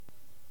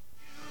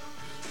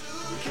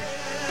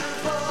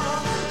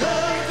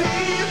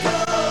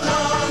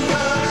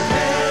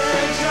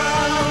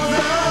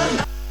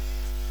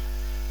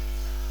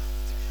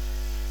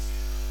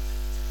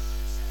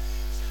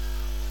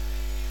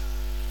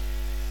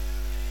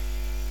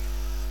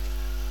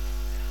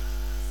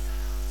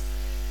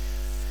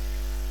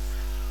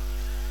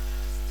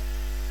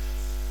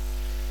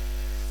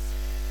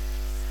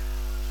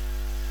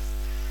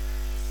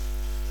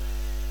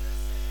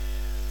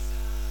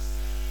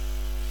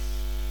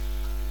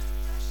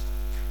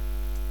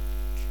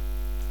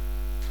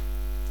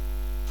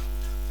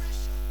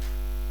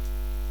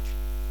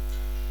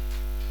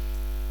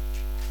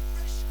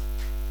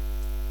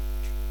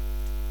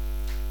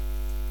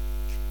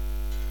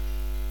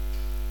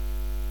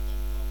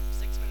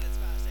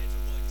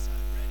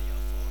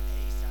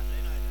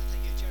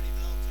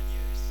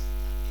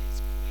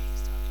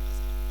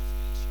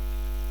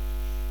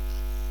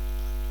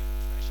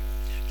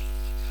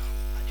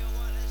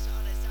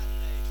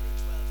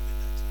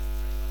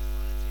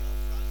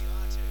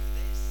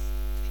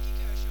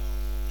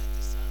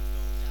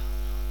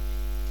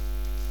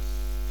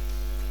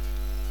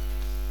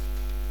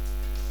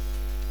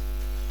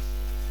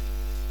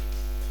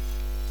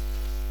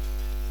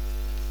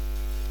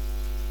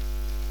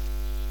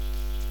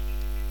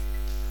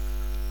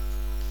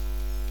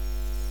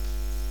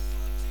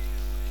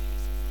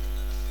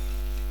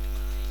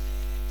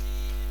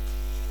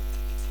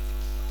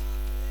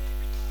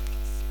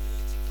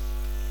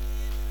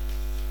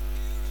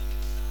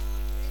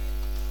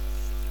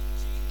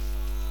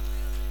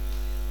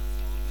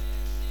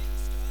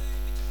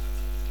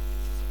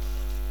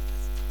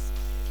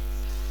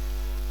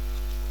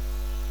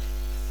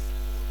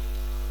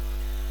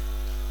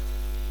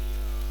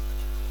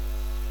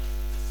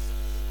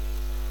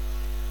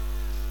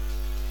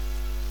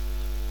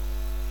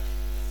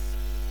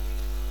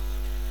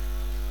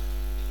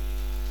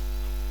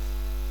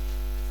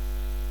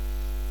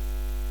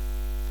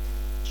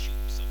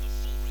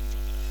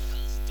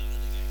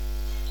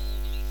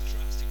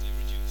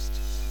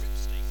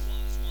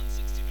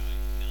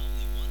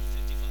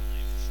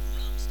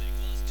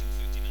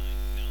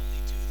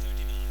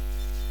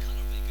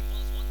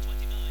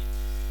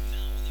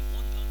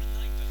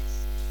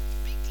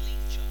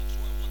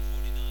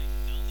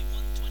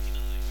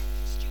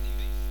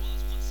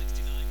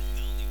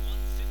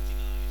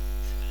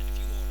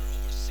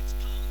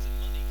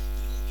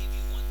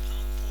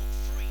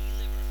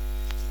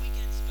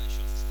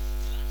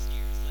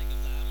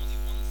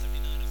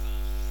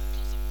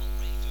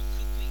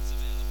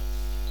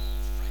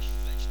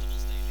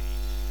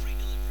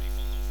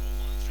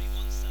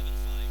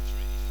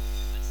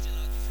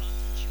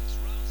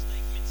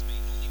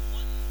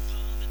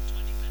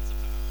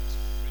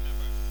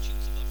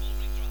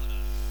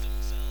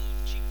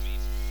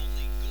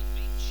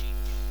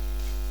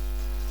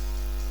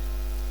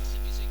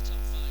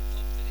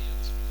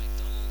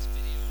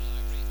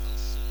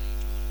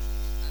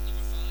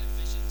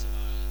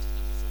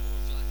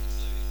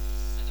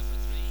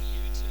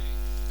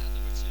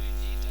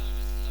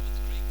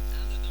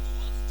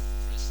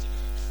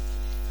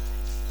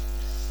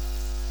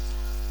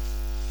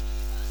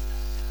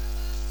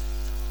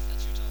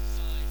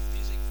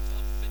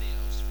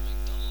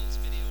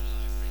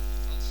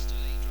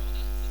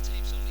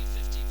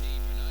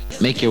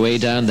Make your way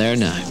down there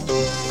now.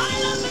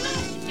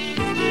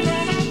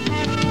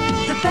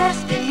 The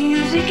best in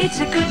music, it's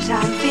a good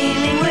time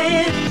feeling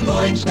with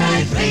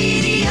Boyneside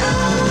Radio.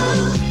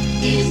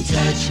 In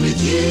touch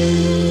with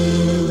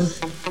you.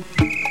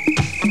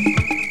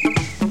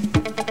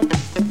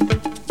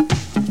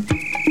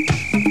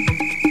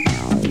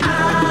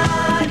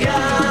 I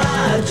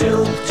got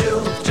do,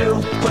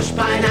 push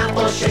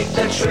pineapple, shake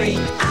the tree.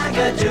 I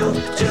got do,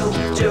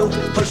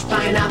 push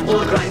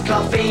pineapple, grind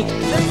coffee.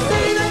 They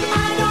say that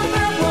I don't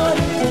know what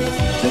it takes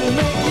to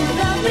make you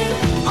love me.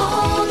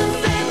 All the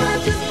same, I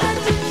just had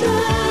to try.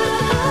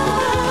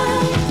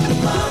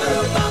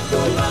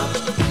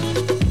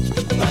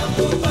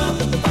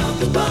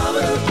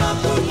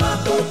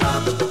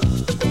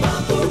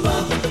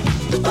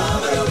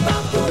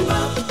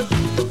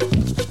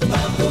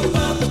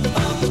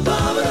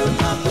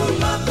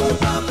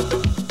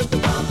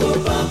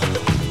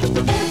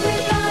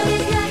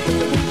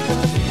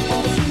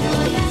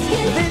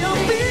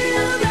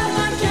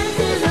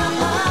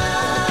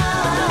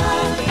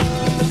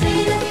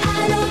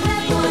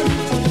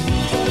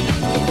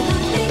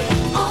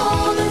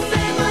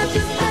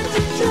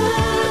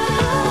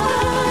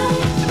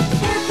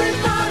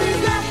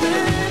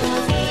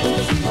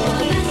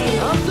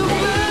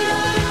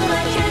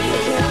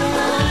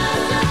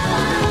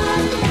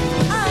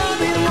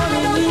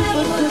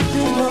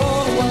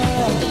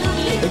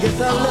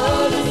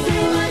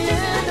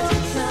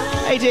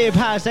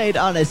 Past 8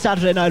 on a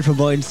Saturday night from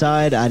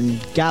Boyneside,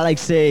 and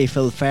Galaxy,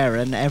 Phil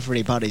Ferrin,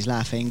 Everybody's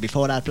Laughing.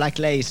 Before that, Black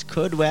Lace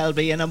could well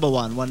be a number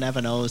one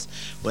never knows,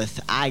 with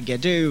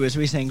Agadoo, as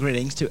we sing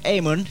greetings to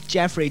Eamon,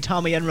 Jeffrey,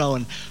 Tommy and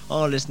Rowan,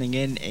 all listening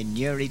in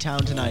Newry Town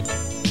tonight.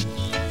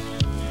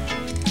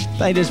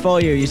 Playing this for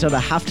you, you sort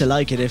of have to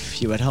like it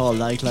if you at all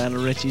like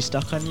Lionel Richie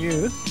Stuck on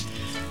You.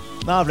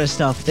 Marvellous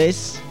stuff.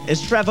 This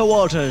is Trevor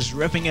Walters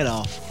ripping it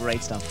off.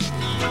 Great stuff.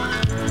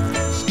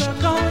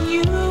 Stuck on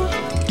you.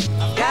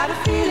 Got a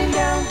feeling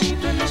down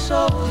deep in the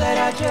soul that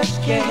I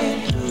just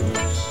can't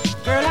lose.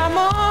 Girl, I'm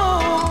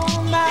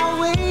on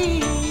my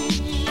way.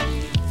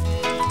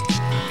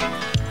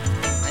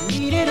 I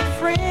needed a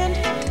friend,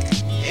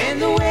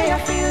 and the way I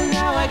feel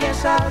now, I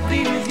guess I'll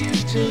be with you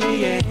till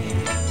the end.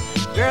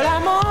 Girl,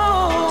 I'm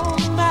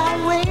on my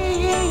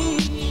way.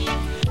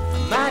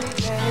 I'm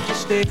mighty glad to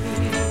stay.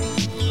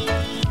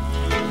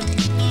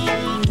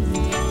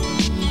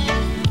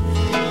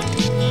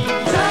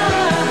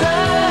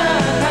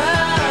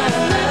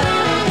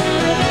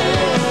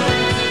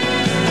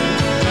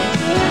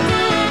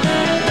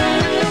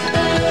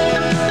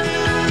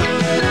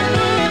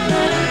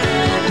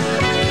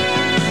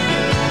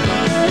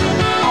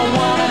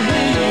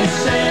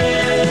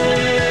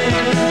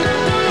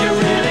 You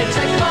really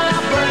take my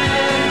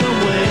breath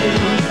away.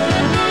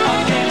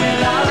 Give me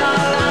la la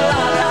la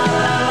la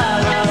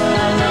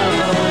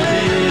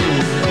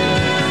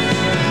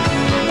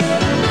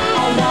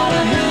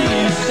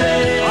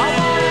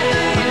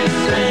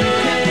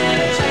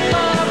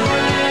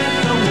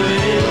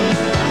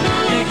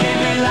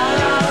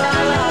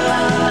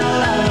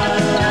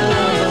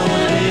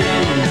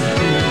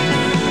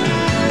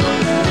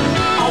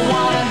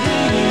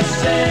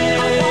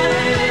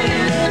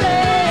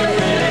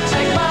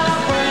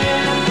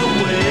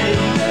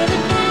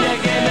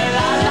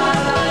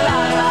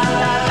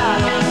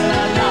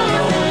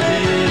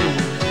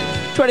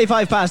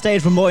 (25 past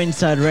 8) from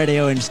Boyneside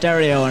Radio in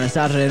stereo on a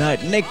Saturday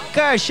night. Nick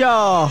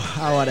Kershaw,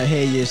 I want to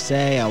hear you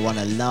say, I want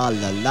to la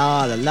la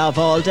la la love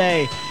all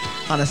day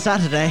on a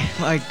Saturday.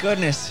 My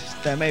goodness,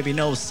 there may be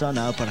no sun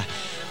out, but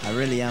I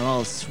really am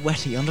all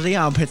sweaty under the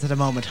armpits at the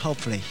moment.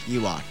 Hopefully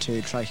you are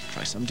too. Try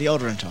some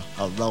deodorant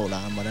or roll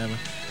on, whatever.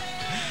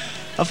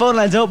 Our phone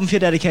line's open for your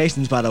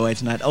dedications, by the way,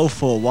 tonight.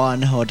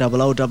 041 or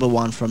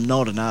 0011 from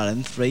Northern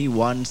Ireland,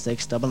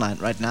 31699.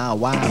 Right now,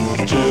 wow.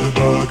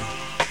 Jitterbug.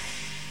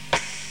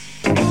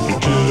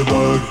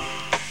 Jitterbug.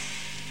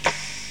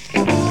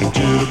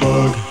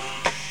 Jitterbug.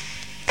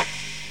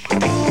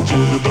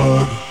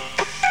 Jitterbug.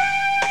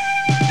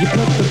 You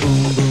put the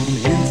boom boom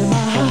into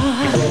my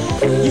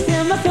heart. You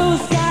send my soul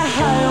sky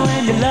high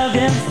when your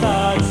loving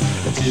starts.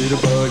 A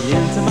jitterbug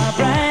into my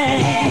brain.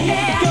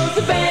 It goes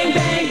to bang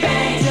bang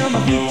bang till my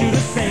feet do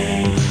the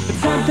same. But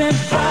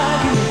something's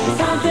bugging,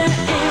 something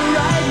ain't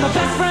right. My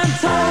best friend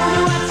told me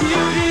what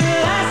you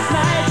did last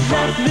night. You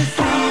left me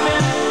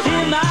sleeping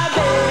in my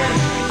bed.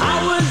 I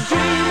was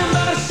dreaming,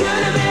 but I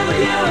should have been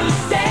with you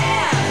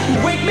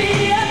instead. Wake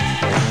me up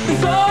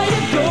before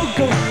you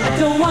go. I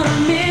don't wanna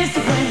miss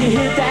it when you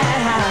hit that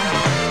high.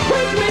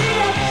 Wake me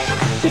up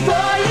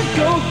before you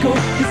go.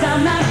 'Cause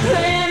I'm not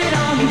planning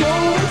on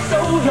going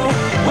solo.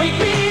 Wake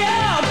me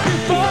up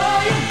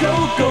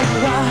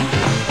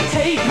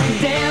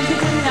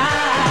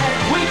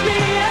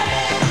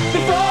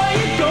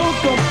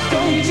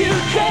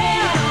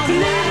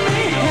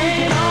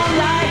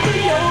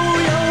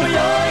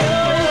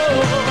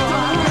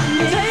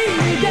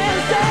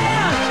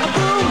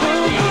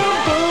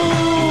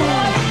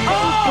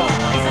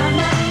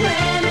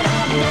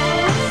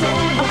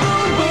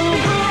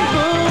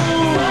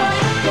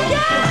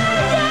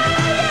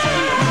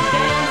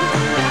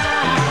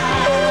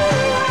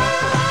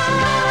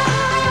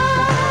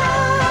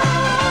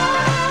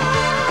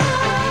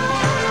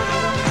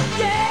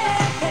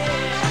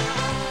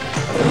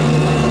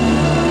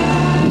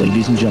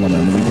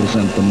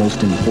represent the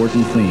most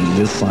important thing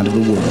this side of the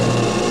world.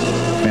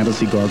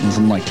 Fantasy Gardens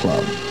and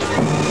Nightclub.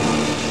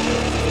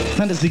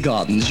 Fantasy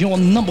Gardens, your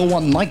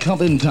 #1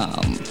 nightclub in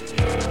town.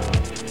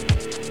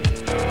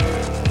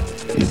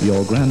 If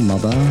your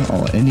grandmother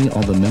or any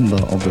other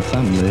member of the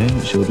family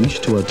should wish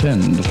to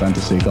attend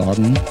Fantasy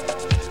Garden,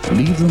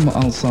 leave them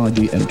outside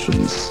the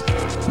entrance.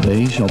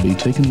 They shall be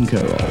taken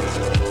care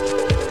of.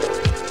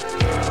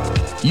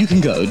 You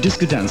can go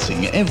disco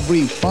dancing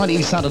every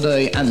Friday,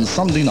 Saturday and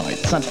Sunday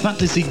nights at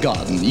Fantasy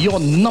Garden, your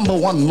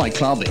 #1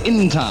 nightclub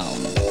in town.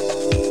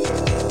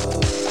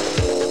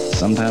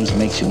 Sometimes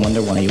makes you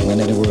wonder why you went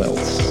anywhere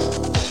else.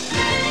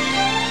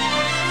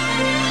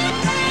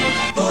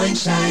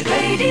 Boyneside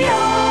Radio.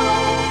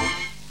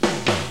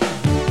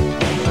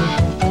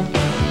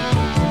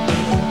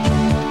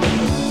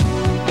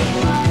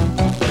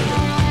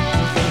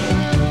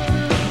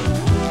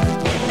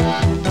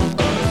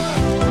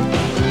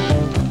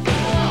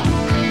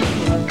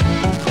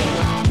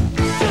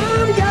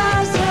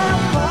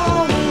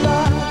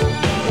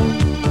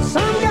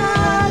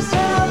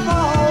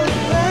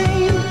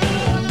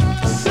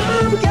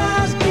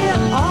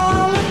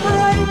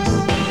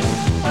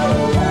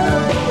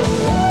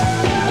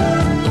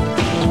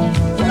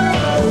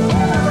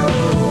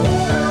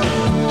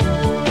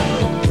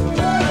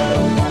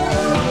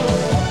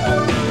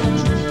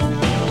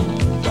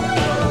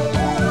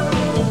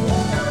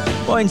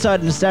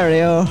 Boyneside in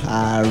stereo,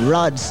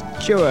 Rod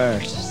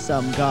Stewart.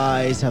 Some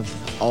guys have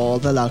all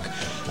the luck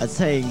at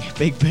saying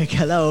big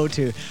hello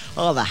to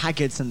all the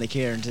Hackett's and the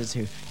Kieranses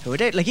who were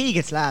dating. Like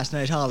Eagles last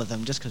night, all of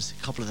them, just because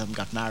a couple of them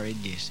got married,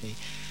 you see,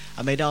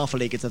 and made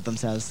awful Eagles of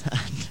themselves.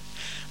 And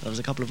there was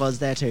a couple of us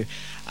there too.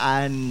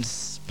 And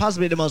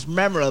possibly the most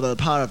memorable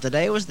part of the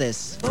day was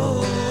this.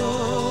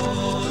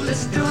 Oh,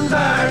 listen,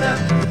 Verna.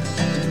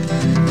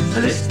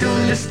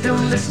 Listen,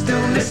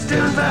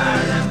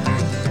 Verna.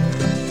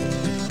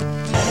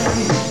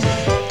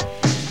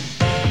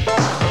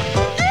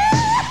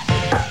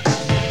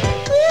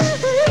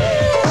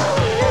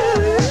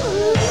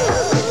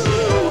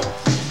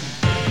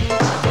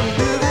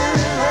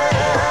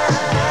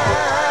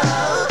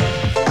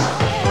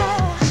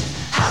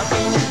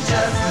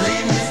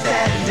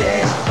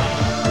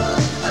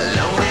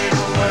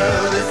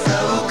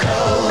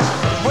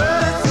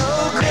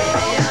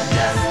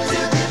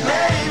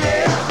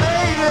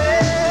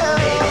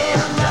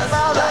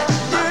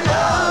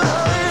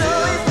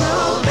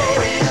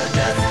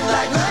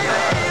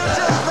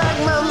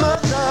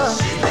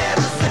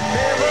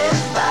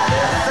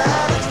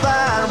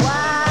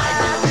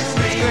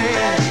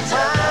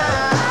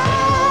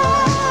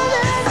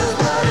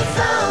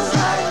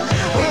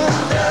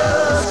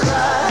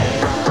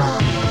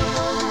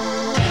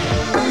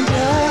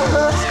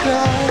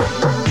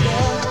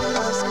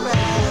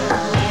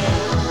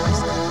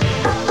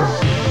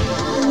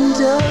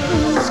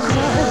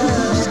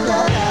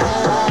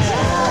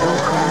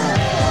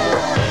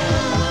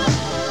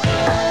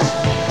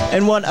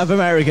 In one of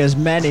America's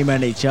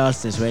many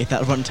charts this week,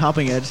 that one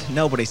topping it,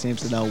 nobody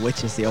seems to know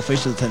which is the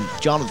official thing.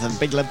 Jonathan,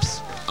 Big Lips,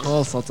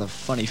 all sorts of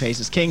funny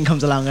faces. King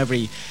comes along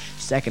every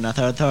second or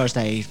third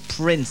Thursday.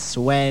 Prince,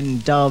 When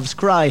Doves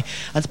Cry.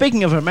 And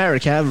speaking of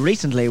America,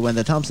 recently when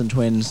the Thompson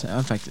twins,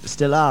 in fact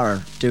still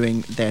are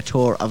doing their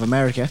tour of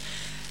America,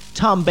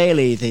 Tom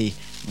Bailey, the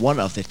one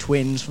of the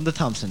twins from the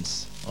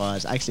Thompsons,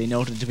 was actually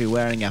noted to be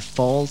wearing a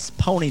false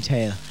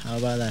ponytail. How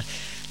about that?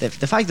 The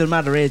fact of the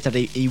matter is that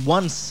he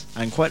once,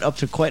 and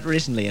quite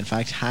recently in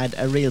fact, had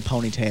a real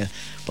ponytail,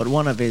 but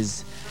one of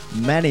his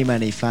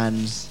many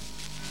fans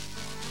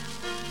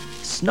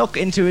snuck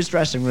into his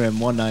dressing room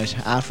one night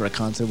after a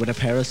concert with a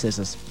pair of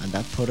scissors, and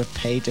that put a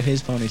paid to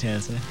his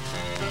ponytail. So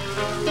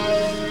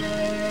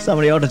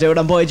somebody ought to do it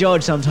on Boy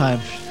George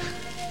sometime.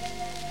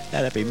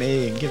 Let it be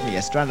me and give me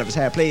a strand of his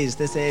hair, please.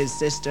 This is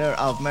Sister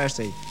of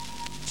Mercy.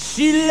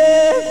 She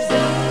lives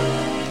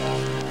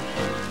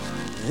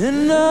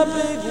in a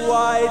big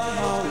white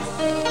house.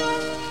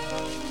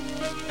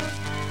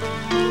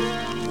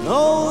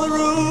 All the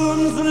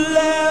rooms are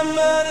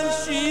lemon and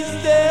she's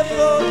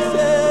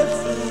devoted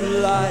to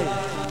life.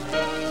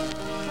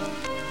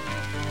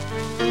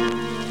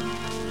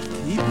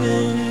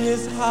 Keeping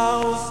his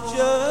house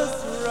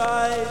just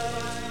right.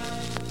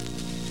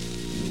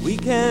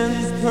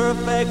 Weekends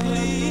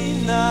perfectly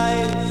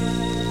nice.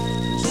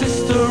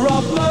 Sister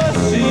of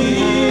Mercy.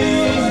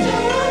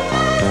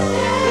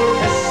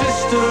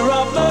 Sister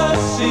of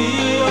mercy,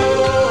 oh,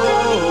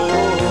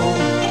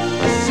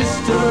 a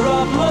sister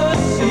of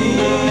mercy,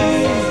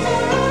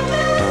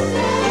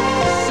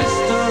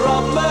 sister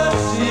of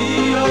mercy,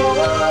 oh,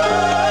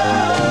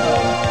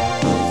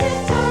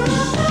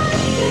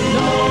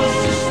 no,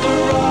 sister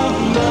of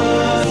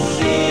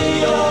mercy,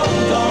 oh,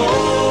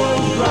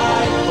 don't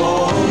cry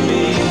for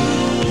me.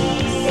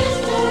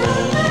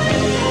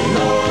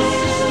 No,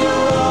 sister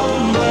of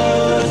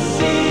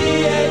mercy,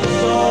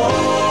 exalt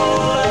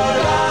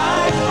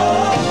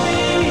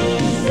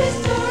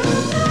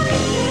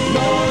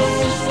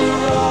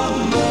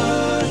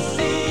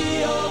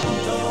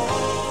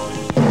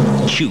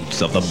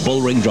Shoots of the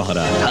Bullring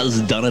Drogheda has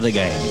done it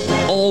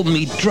again. All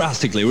meat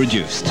drastically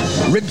reduced.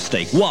 Rib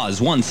steak was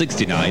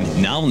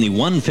 $1.69, now only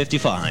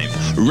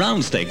 $1.55.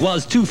 Round steak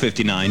was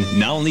 $2.59,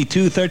 now only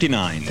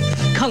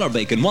 $2.39. Collar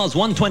bacon was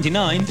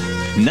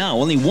 $1.29, now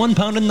only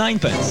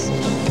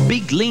 £1.09.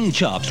 Big lean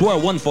chops were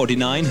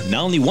 $1.49,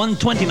 now only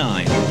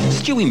 $1.29.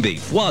 Stewing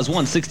beef was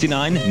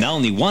 $1.69, now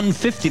only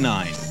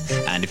 $1.59.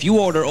 And if you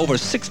order over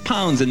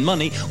 £6 in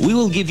money, we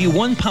will give you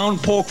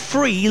 £1 pork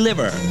free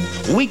liver.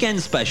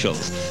 Weekend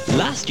specials.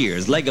 Last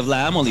year's leg of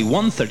lamb only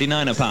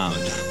 $1.39 a pound.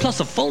 Plus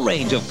a full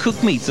range of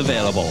cooked meats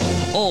available.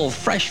 All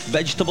fresh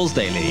vegetables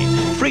daily.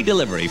 Free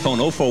delivery. Phone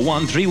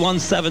 041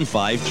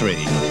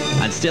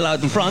 31753. And still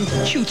out in front,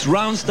 Chutes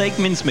round steak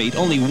mincemeat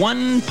only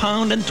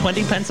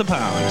 £1.20 a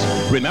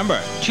pound.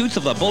 Remember, Chutes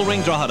of the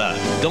Bullring Drogheda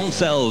don't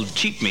sell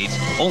cheap meat,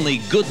 only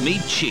good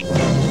meat cheap.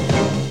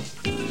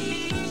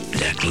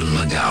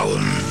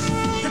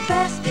 The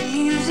best in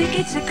music,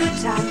 it's a good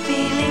time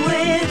feeling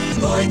with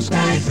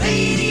Boyneside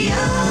Radio,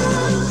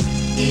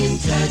 in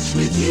touch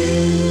with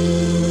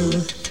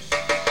you.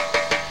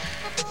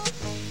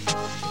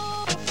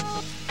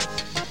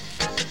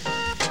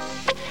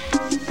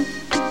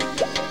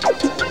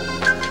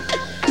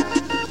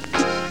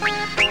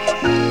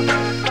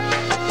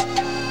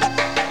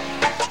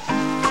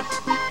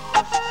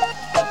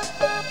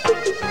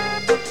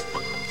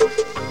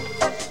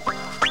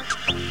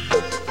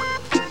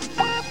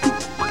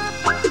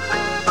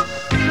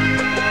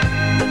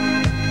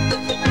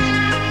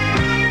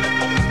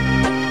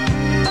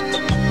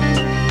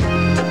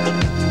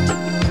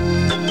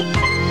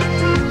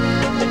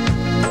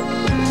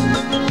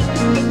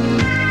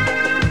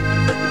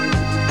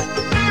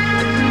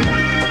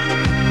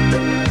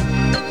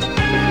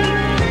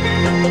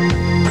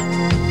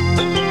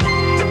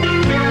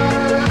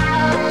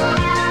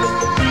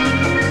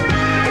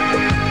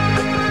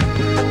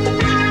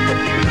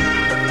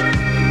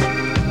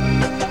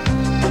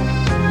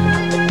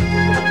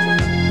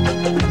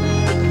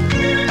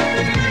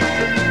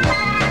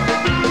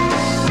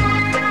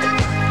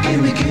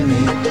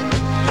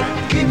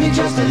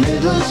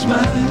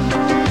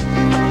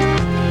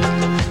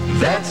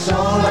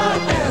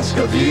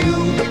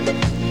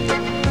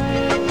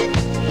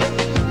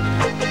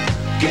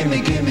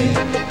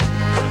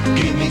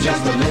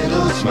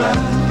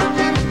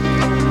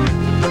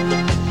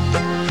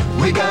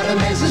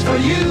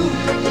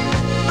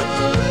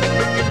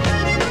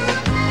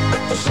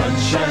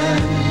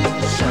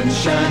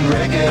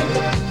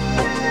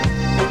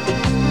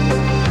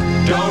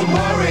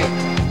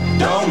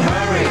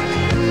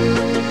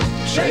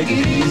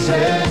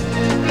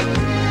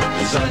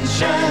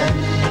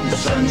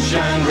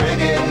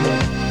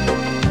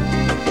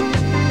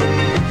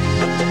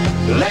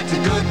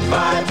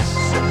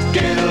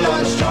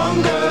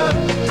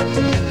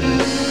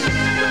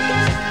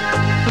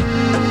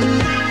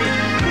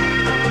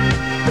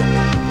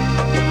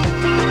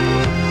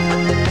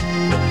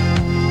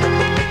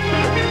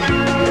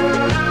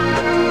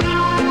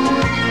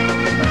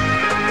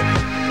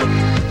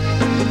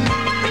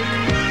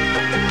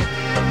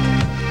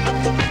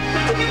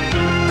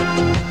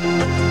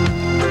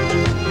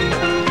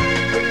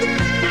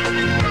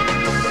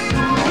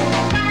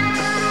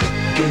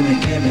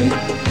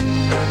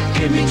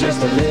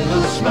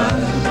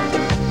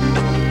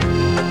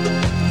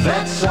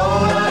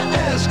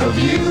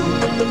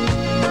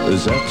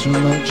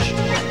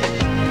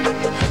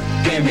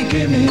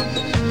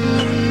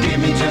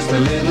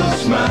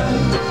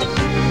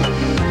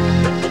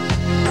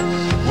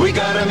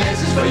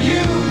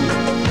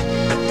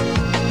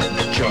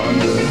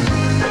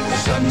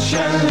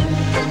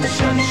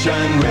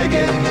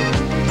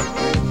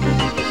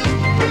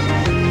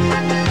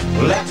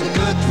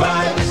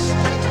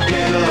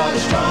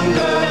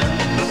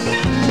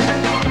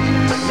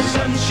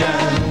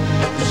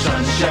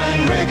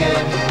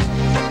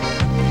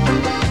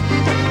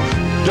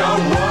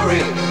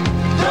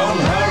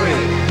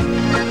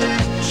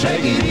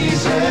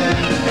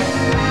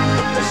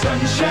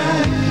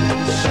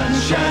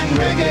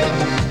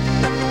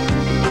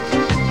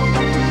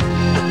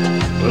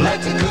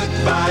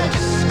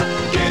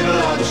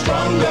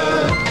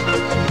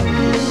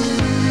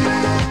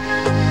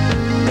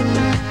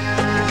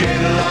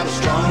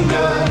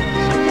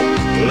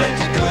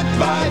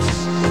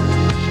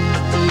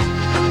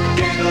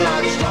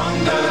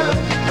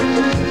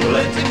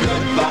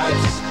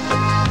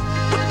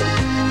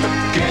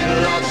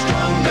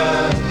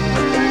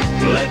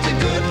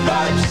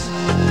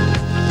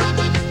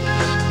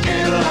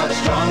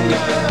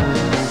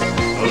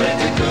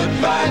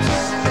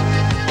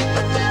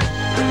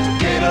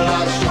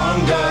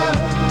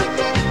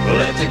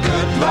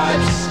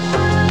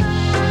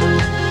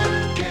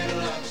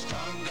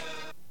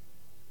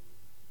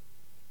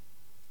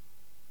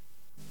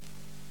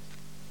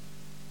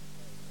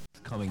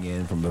 coming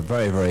in from a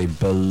very, very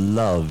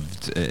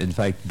beloved, in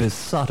fact,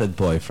 besotted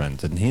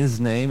boyfriend, and his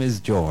name is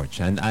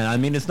George. And I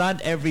mean, it's not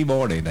every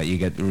morning that you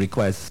get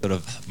requests sort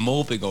of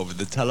moping over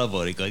the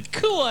telephone, going,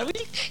 "Come on, will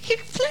you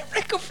play a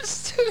record for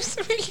Suze,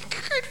 really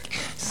good."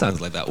 Sounds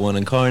like that one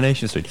in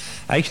Coronation Street.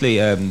 Actually,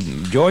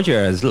 George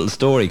here has a little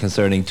story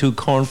concerning two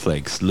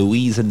cornflakes,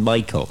 Louise and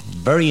Michael.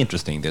 Very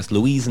interesting, this.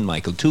 Louise and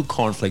Michael, two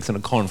cornflakes in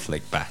a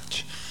cornflake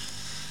batch.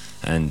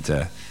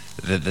 And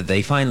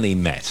they finally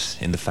met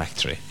in the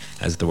factory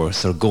as they were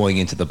sort of going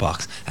into the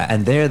box,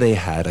 and there they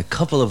had a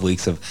couple of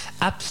weeks of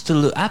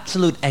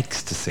absolute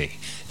ecstasy.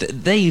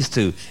 They used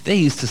to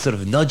sort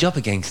of nudge up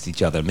against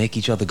each other, make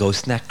each other go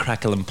snack,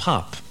 crackle, and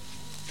pop.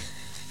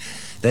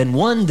 Then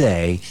one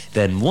day,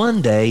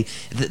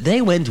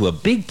 they went to a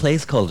big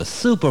place called a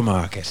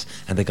supermarket,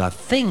 and they got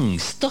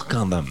things stuck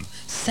on them,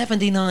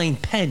 79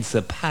 pence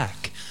a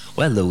pack.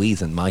 Well,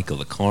 Louise and Michael,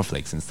 the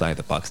cornflakes inside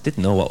the box,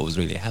 didn't know what was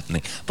really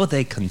happening, but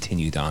they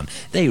continued on.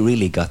 They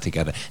really got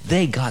together.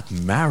 They got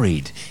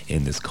married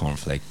in this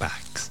cornflake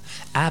box.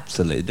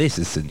 Absolutely, this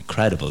is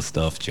incredible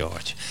stuff,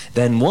 George.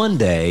 Then one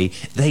day,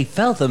 they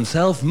felt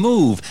themselves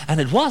move,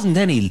 and it wasn't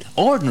any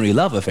ordinary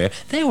love affair.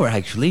 They were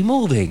actually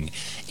moving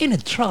in a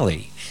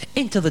trolley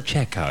into the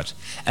checkout.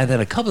 And then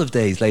a couple of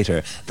days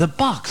later, the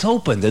box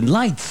opened and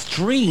light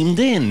streamed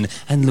in,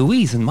 and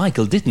Louise and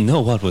Michael didn't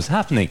know what was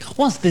happening.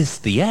 Was this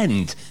the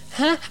end?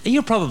 Huh?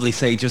 You're probably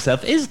saying to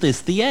yourself, is this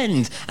the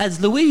end?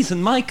 As Louise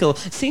and Michael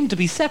seemed to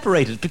be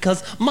separated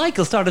because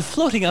Michael started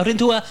floating out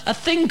into a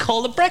thing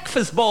called a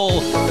breakfast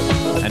bowl.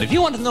 And if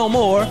you want to know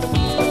more,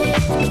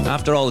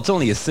 after all, it's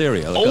only a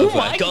cereal. Oh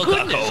my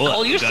goodness,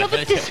 call yourself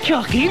a disc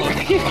jockey?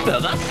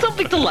 That's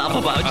something to laugh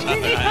about.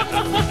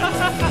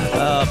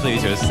 Oh,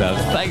 please yourself.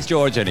 Thanks,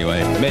 George,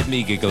 anyway. Made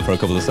me giggle for a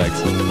couple of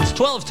seconds. It's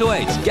 12 to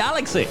 8.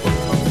 Galaxy.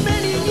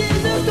 Many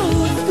years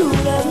ago in school,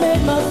 I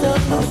made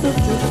myself my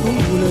sister's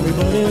fool.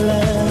 Everybody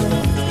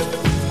laughed.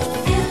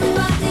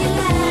 Everybody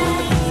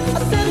laughed. I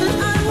said that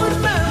I would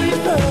marry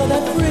her,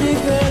 that pretty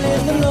girl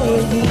in the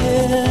lower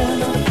year.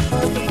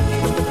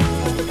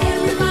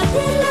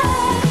 Everybody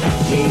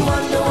laughed. She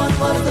wondered what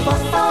was the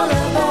fuss all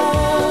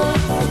about,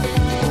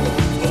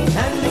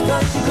 and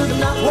because she could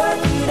not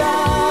work it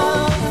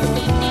out.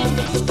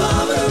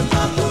 Everybody's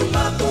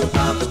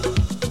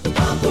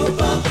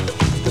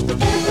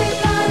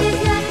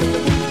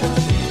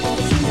laughing because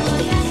she's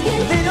not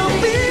asking. They don't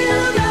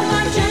feel that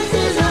my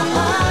chances are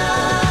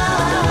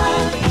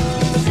high.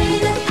 Say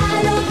that I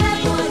don't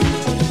have what it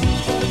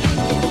takes.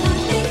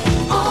 Nothing.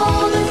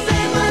 All the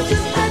same, I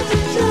just had to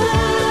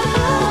try.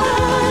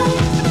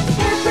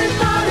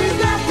 Everybody's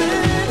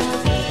laughing.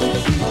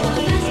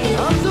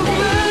 I'm so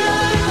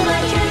glad My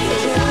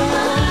chances are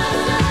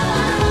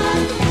high.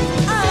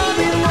 I've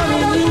been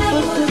wanting you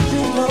for such a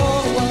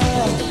long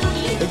while.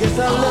 I guess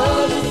I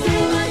love you.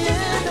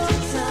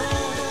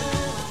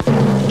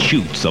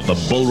 Shoots of the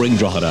Bullring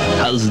Drogheda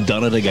has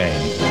done it again.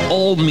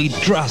 All meat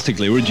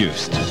drastically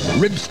reduced.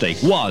 Rib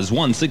steak was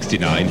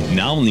 $1.69,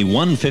 now only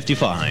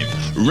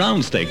 $1.55.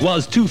 Round steak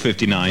was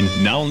 $2.59,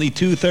 now only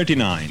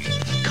 $2.39.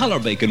 Collar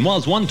bacon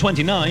was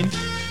 $1.29,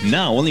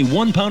 now only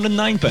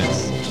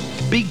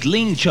 £1.09. Big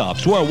lean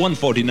chops were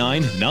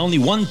 $1.49, now only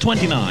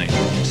 $1.29.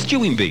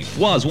 Stewing beef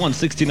was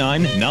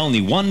 $1.69, now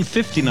only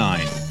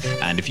 $1.59.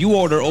 And if you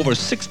order over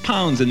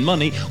 £6 in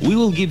money, we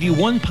will give you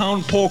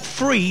 £1 pork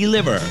free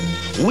liver.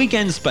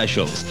 Weekend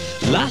specials.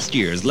 Last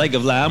year's leg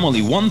of lamb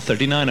only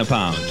 $1.39 a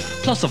pound.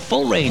 Plus a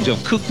full range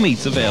of cooked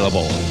meats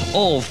available.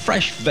 All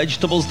fresh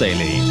vegetables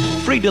daily.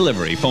 Free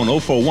delivery. Phone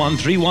 041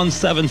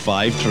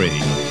 31753.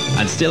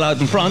 And still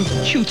out in front,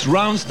 Chutes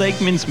round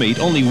steak mincemeat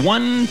only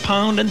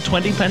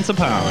 £1.20 a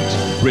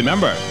pound.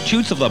 Remember,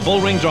 Chutes of the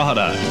Bullring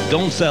Drogheda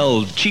don't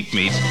sell cheap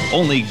meat,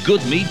 only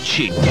good meat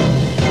cheap.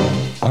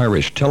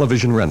 Irish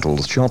Television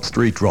Rentals, Shop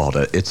Street,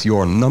 Drogheda. It's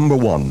your number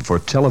one for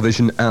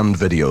television and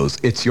videos.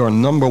 It's your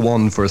number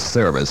one for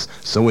service.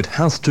 So it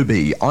has to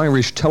be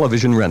Irish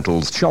Television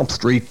Rentals, Shop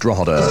Street,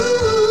 Drogheda.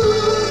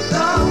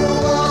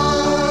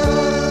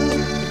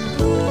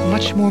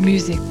 Much more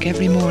music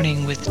every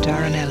morning with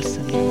Darren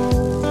Elson.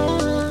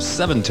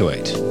 7 to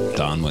 8.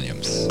 Don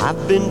Williams.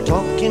 I've been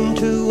talking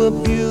to a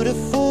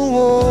beautiful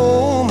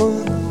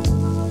woman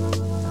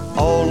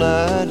all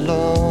night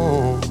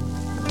long,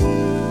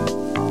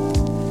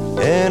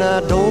 and I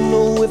don't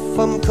know if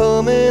I'm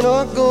coming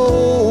or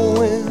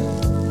going.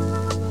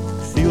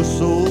 Feel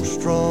so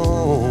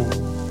strong.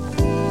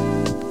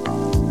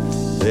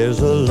 There's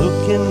a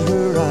look in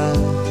her eye,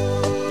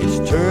 it's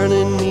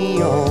turning me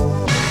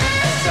on.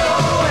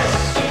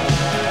 SOS,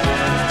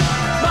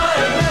 my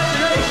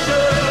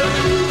imagination.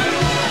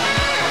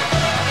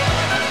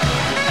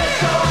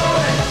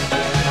 SOS.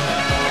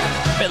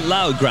 Bit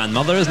loud,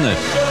 grandmother, isn't it?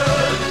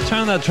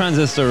 Turn that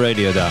transistor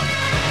radio down.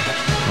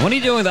 What are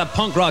you doing with that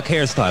punk rock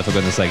hairstyle, for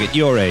goodness sake, at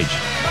your age?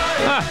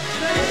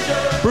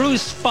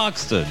 Bruce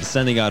Foxton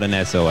sending out an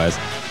SOS.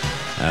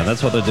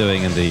 That's what they're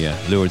doing in the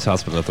Lourdes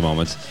Hospital at the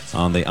moment.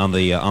 On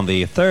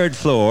the third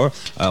floor,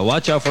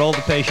 watch out for all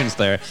the patients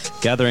there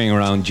gathering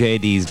around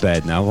JD's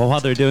bed. Now,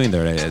 what they're doing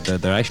there,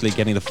 they're actually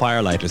getting the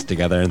firelighters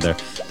together, and they're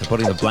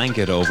putting the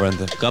blanket over, and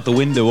they've got the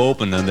window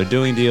open, and they're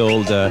doing the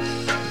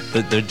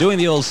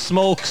old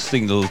smoke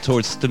signal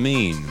towards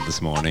Stamine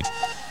this morning.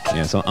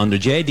 Yeah, so under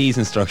JD's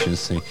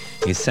instructions,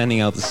 he's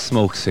sending out the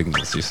smoke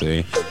signals, you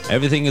see.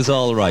 Everything is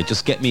all right,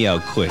 just get me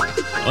out quick.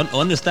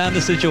 Understand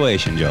the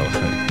situation, Joe.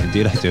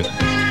 Indeed I do.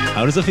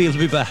 How does it feel to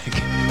be back?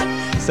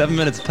 7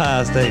 minutes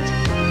past 8.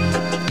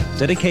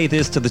 Dedicate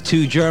this to the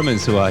 2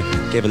 Germans who I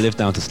gave a lift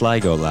down to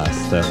Sligo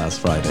last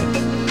Friday.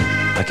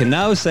 I can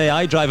now say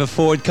I drive a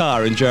Ford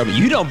car in Germany.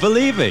 You don't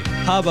believe me?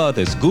 How about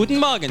this? Guten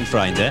Morgen,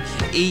 Freunde.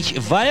 Ich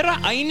fahre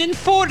einen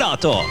Ford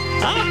Auto.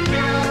 Huh?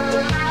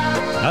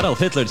 Adolf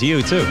Hitler to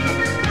you too.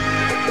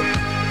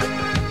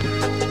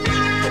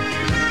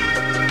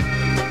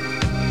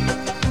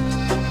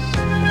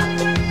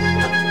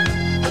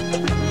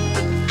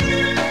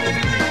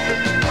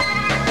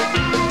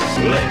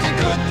 Let the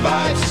good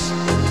vibes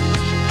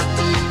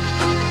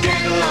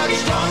get a lot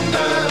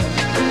stronger.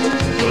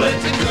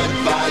 Let the good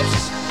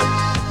vibes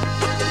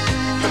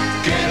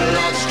get a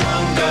lot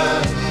stronger.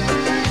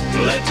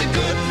 Let the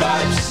good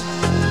vibes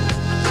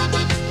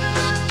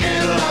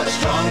get a lot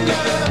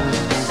stronger.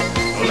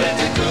 Let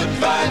the good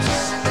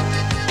vibes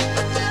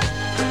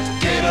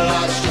get a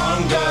lot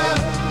stronger.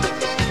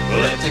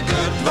 Let the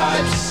good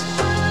vibes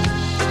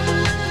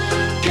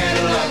get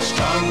a lot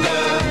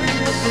stronger.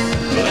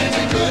 Let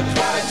the good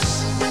vibes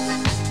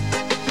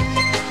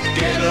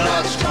get a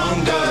lot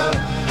stronger.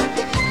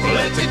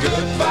 Let the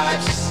good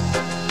vibes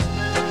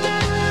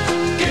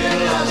get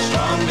a lot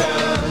stronger.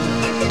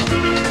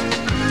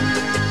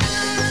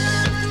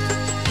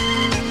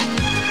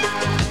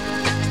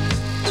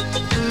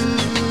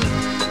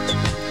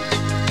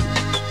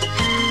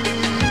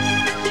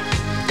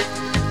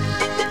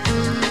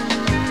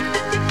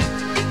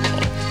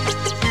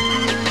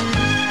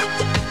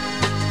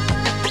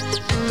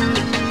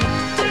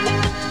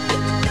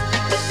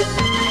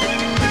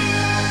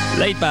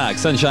 Laid back,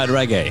 Sunshine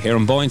Reggae here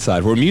on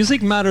Boyneside, where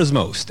music matters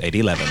most,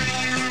 811.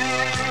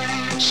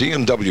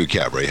 C&W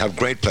Cabaret have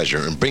great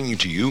pleasure in bringing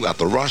to you at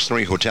the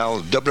Rossnery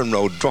Hotel, Dublin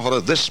Road,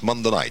 Drogheda, this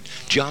Monday night,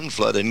 John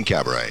Flood in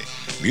Cabaret.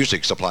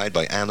 Music supplied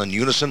by Ann in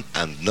Unison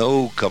and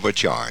no cover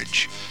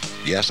charge.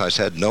 Yes, I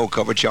said no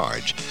cover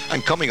charge.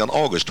 And coming on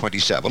August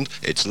 27th,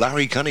 it's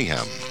Larry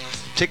Cunningham.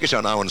 Tickets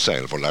are now on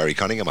sale for Larry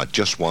Cunningham at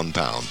just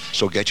 £1.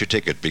 So get your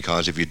ticket,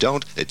 because if you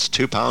don't, it's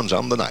 £2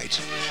 on the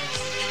night.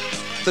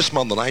 This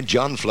Monday night,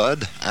 John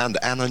Flood and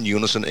Ann in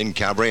Unison in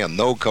Cabaret and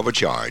no cover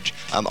charge.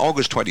 And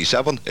August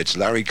 27th, it's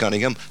Larry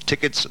Cunningham.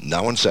 Tickets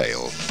now on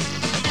sale.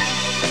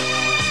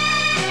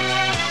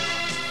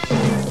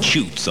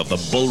 Chutes of the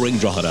Bullring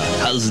Drogheda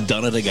has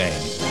done it again.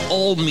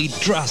 All meat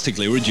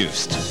drastically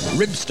reduced.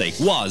 Rib steak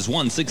was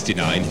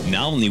 $1.69,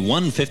 now only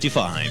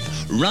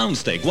 $1.55. Round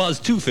steak was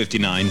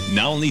 $2.59,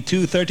 now only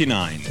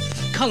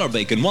 $2.39. Collar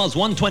bacon was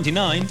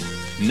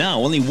 $1.29,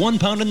 now only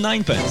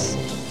 £1.09.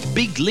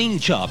 Big lean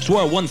chops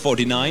were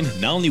 $1.49,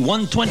 now only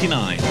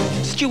 $1.29.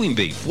 Stewing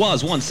beef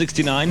was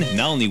 $1.69,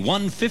 now only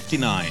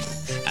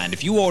 $1.59. And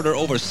if you order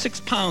over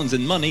 £6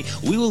 in money,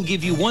 we will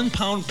give you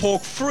 £1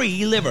 pork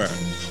free liver.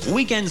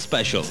 Weekend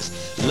specials.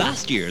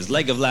 Last year's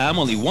leg of lamb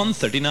only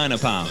 $1.39 a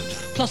pound.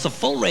 Plus a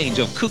full range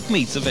of cooked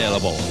meats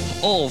available.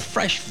 All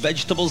fresh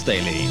vegetables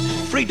daily.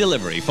 Free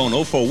delivery. Phone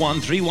 041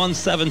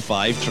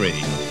 31753.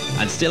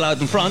 And still out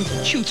in front,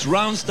 Chutes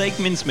round steak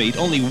mincemeat,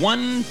 only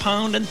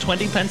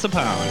 £1.20 a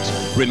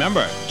pound.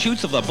 Remember,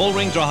 Chutes of the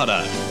Bullring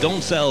Drogheda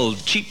don't sell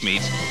cheap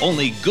meat,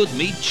 only good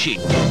meat cheap.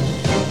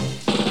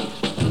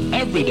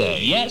 Every day,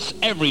 yes,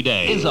 every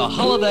day is a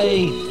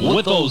holiday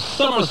with those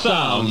summer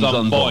sounds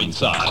on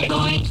Boyneside.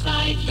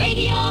 Boyneside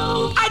Radio.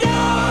 I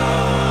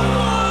know.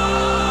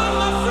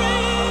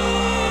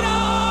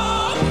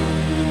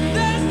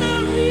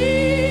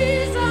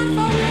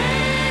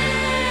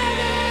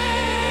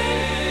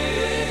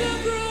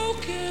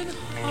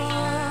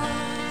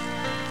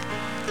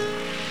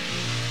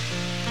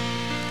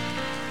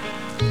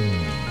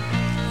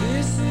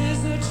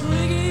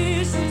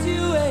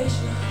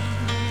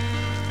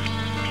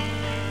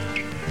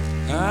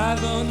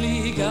 I've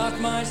only got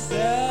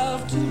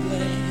myself to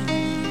blame.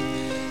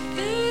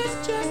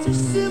 It's just a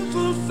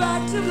simple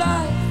fact of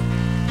life.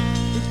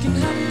 It can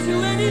happen to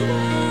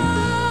anyone.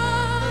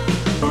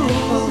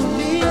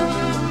 Only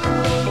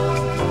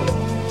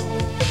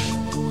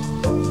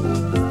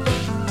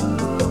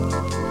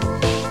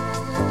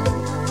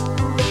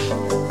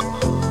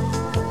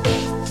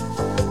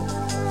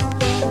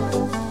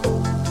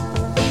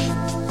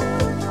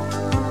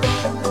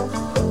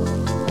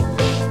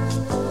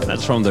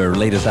That's from their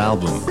latest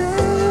album,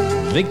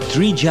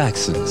 Victory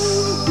Jacksons.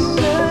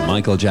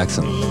 Michael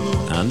Jackson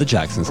and the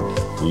Jacksons.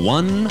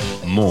 One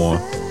More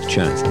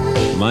Chance.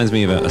 Reminds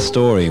me of a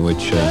story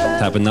which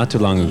happened not too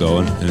long ago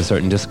in a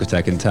certain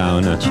discotheque in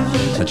town.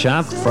 A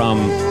chap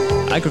from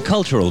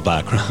agricultural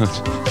background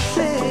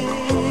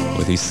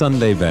with his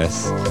Sunday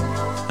best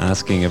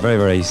asking a very,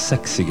 very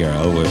sexy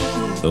girl with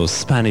those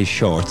Spanish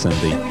shorts and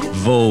the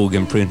Vogue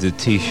imprinted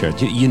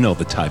T-shirt. You know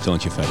the type,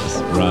 don't you,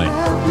 fellas? Right.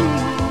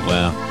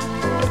 Well,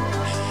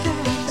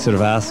 sort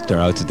of asked her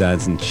out to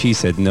dance, and she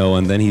said no,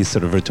 and then he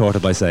sort of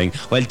retorted by saying,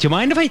 well, do you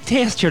mind if I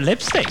taste your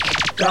lipstick?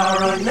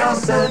 Dara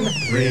Nelson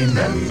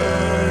remembers.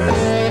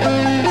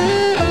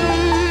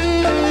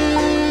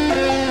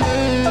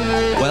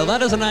 Well,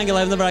 that is an angle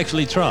I've never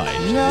actually tried.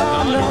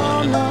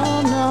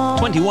 No.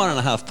 21 and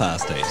a half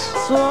past 8.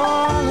 It's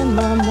all in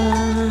my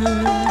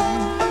mind.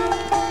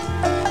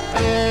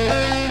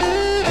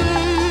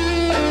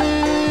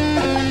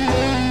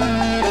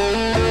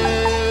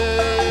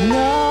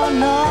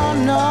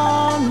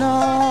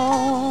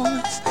 No.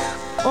 It's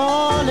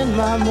all in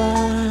my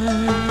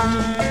mind.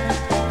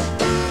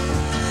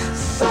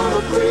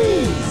 Summer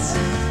breeze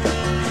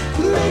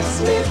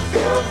makes me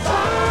feel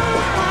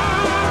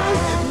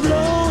fine,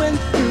 blowing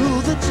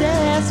through the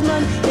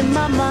jasmine in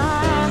my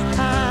mind.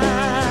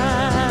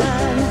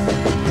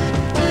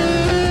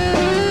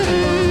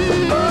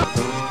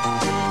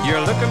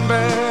 You're looking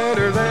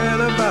better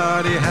than a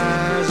body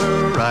has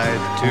a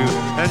right to,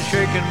 and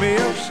shaking me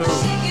up so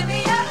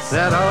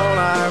that all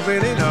I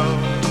really know.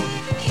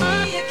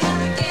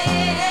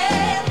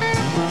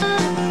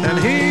 And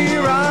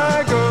here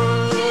I go.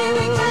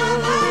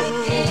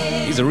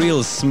 He's a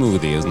real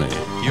smoothie, isn't he?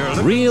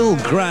 Real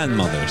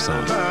grandmother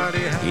son.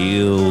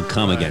 He'll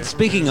come again.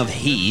 Speaking of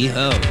he,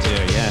 oh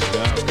dear, yeah.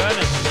 Oh,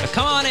 goodness.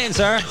 Come on in,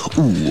 sir.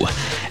 Ooh,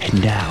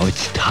 and now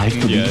it's time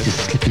for me to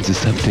slip into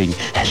something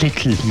a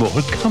little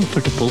more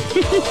comfortable.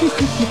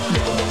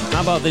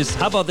 How about this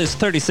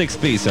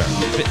 36B, sir?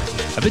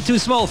 A bit too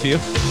small for you.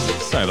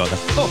 Sorry about that.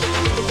 Oh.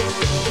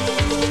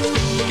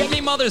 Get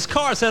me mother's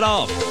corset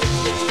off.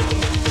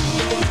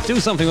 Do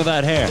something with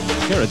that hair.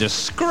 You're a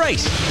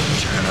disgrace.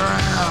 Turn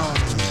around.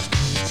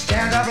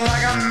 Stand up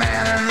like a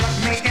man and look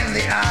me in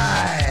the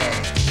eye.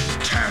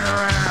 Turn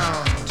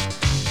around.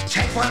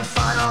 Take one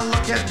final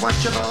look at what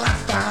you've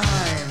left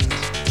behind.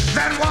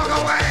 Then walk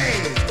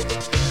away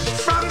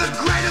from the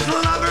greatest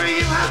lover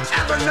you have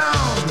ever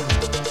known.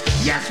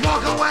 Yes,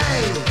 walk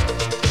away.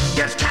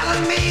 You're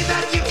telling me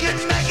that you can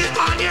make it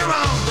on your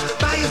own,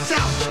 by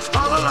yourself,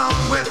 all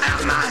alone,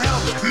 without my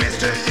help.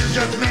 Mister, you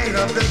just made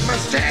a big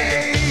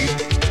mistake.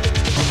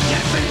 You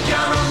think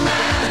you're a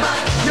man, but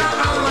you're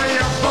only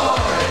a boy.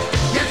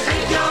 You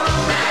think you're a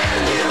man,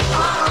 you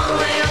are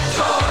only a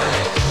toy.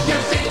 You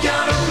think you're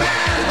a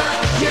man, but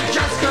you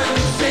just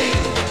couldn't see.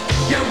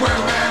 You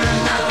weren't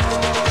enough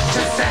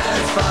to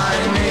satisfy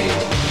me.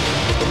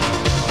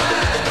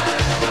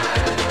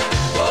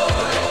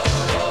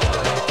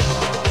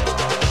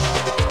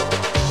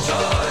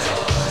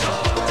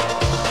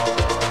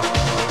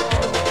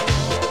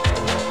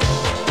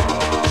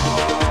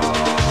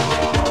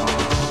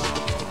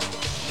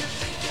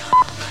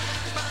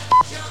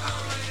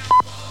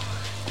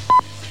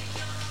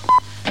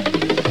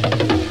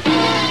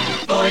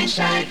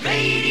 Boyneside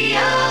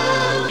Radio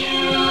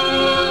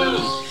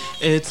News.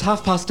 It's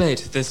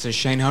 8:30. This is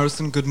Shane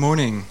Harrison. Good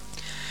morning.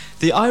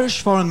 The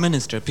Irish Foreign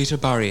Minister Peter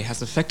Barry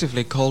has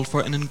effectively called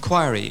for an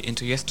inquiry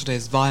into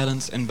yesterday's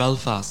violence in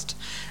Belfast.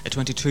 A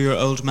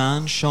 22-year-old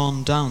man,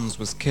 Sean Downs,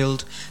 was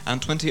killed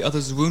and 20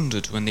 others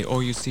wounded when the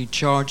RUC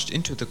charged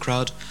into the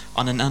crowd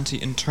on an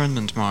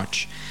anti-internment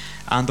march.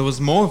 And there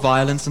was more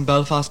violence in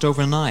Belfast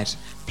overnight.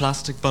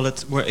 Plastic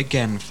bullets were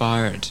again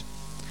fired.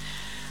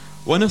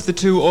 One of the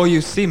two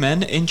RUC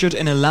men injured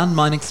in a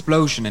landmine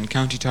explosion in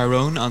County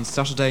Tyrone on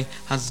Saturday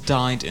has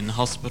died in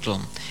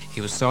hospital. He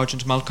was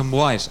Sergeant Malcolm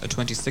White, a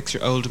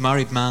 26-year-old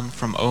married man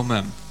from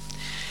Omagh.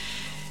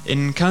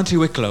 In County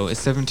Wicklow, a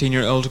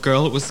 17-year-old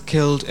girl was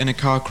killed in a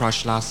car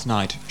crash last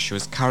night. She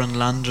was Karen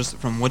Landers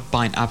from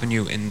Woodbine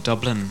Avenue in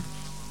Dublin.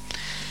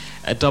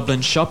 A Dublin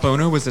shop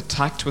owner was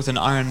attacked with an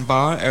iron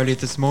bar early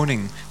this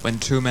morning when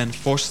two men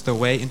forced their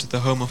way into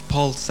the home of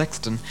Paul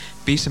Sexton,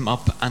 beat him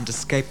up and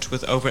escaped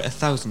with over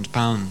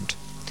 £1,000.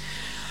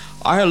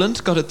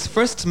 Ireland got its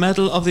first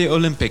medal of the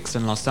Olympics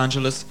in Los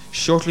Angeles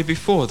shortly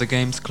before the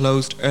games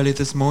closed early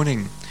this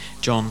morning.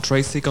 John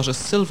Tracy got a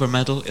silver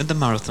medal in the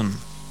marathon.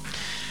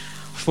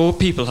 4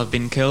 people have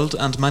been killed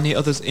and many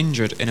others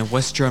injured in a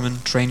West German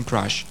train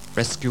crash.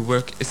 Rescue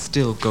work is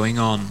still going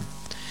on.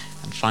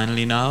 And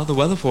finally now, the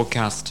weather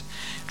forecast.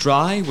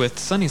 Dry with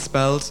sunny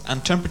spells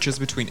and temperatures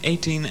between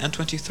 18 and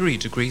 23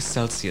 degrees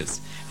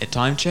Celsius. A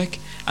time check,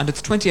 and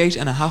it's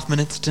 28.5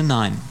 minutes to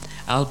 9.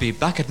 I'll be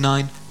back at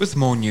 9 with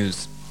more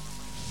news.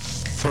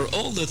 For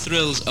all the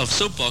thrills of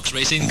soapbox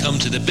racing, come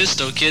to the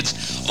Bisto Kids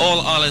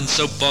All-Ireland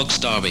Soapbox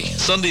Derby,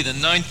 Sunday the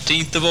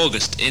 19th of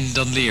August in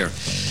Dunleer.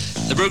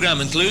 The programme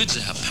includes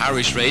a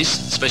parish race,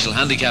 special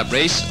handicap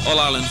race,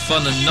 All-Ireland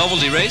Fun and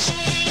Novelty race,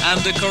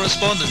 and a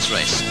correspondence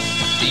race.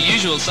 The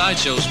usual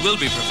sideshows will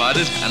be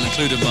provided and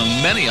include,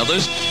 among many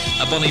others,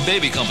 a bunny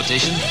baby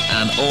competition,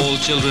 and all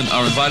children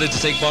are invited to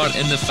take part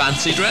in the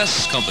fancy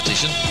dress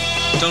competition.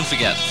 Don't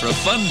forget, for a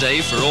fun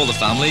day for all the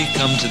family,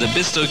 come to the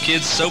Bisto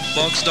Kids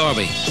Soapbox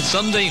Derby,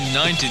 Sunday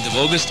 19th of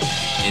August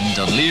in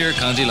Dunleer,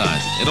 County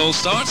Louth. It all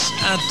starts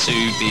at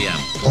 2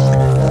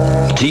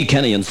 p.m. T.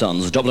 Kenny and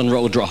Sons, Dublin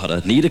Road,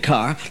 Drogheda. Need a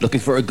car? Looking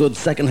for a good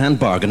second-hand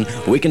bargain?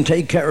 We can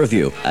take care of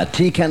you at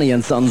T. Kenny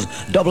and Sons,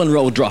 Dublin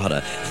Road,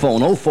 Drogheda.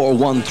 Phone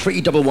 041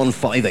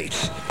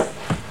 31158.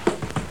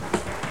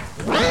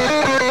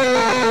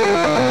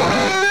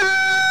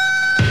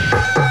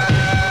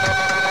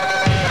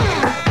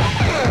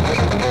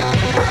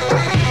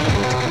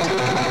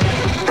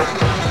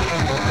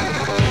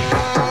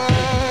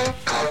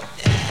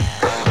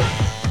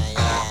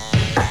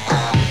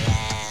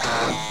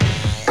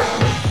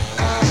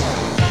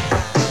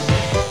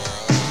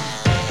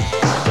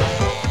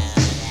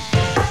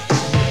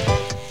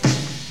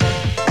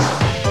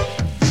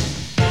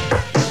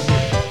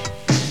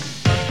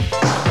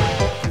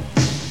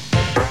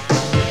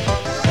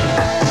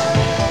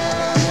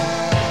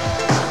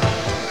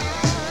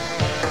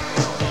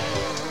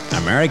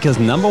 America's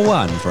number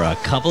one for a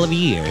couple of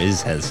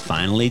years has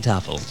finally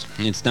toppled.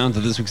 It's down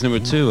to this week's number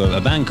two. A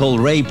band called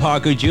Ray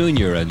Parker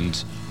Jr. and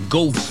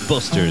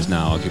Ghostbusters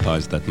now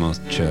occupies that most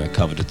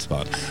coveted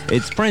spot.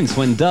 It's Prince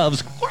When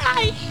Doves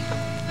Cry.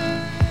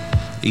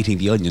 Eating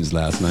the onions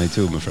last night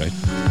too, I'm afraid.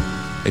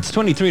 It's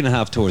 23 and a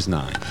half towards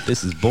 9.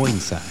 This is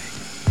Boyneside.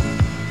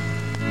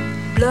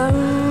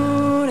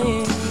 Blown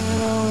in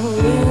on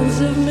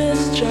winds of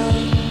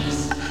mistrust.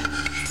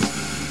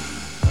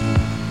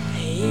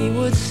 He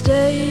would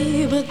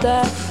stay, but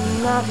that's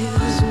not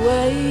his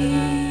way.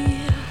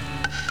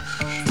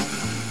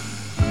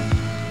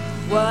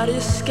 What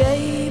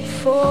escape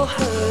for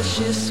her?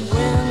 She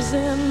swims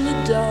in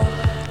the dark.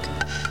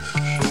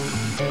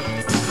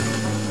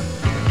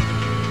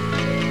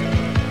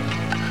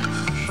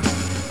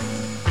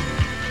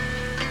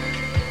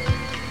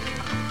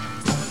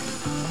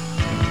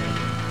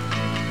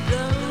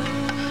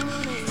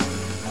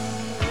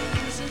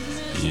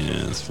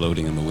 Yes,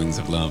 floating on the wings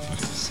of love.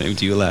 Same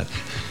to you, lad.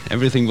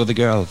 Everything but the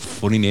girl.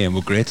 Funny name,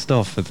 but great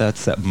stuff. But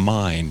that's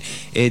mine.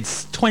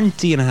 It's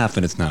 20 and a half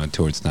minutes now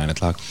towards 9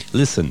 o'clock.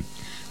 Listen,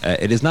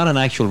 it is not an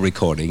actual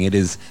recording. It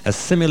is a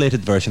simulated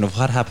version of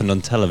what happened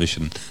on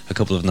television a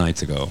couple of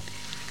nights ago.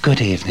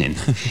 Good evening.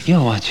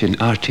 You're watching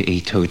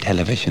RTE2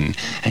 television,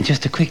 and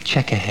just a quick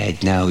check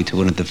ahead now to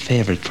one of the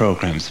favourite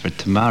programmes for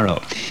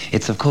tomorrow.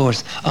 It's, of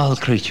course, All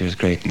Creatures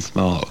Great and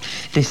Small.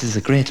 This is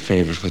a great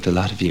favourite with a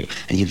lot of you,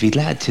 and you'll be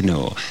glad to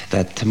know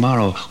that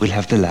tomorrow we'll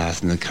have the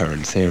last in the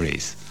current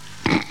series.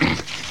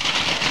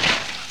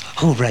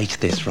 Who writes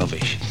this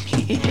rubbish?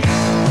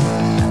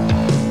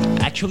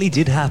 Actually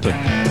did happen.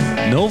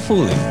 No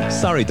fooling.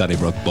 Sorry,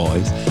 Donnybrook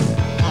boys.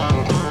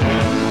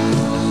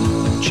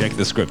 Check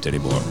the script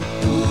anymore.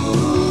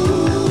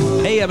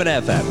 AM and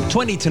FM,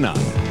 20 to 9.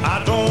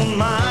 I don't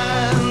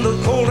mind the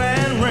cold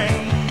and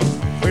rain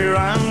where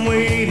I'm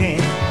waiting.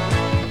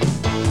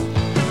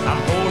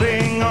 I'm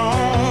holding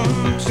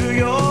on to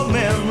your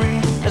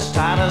memory as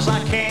tight as I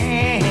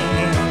can.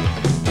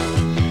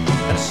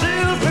 And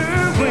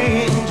silver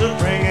wings are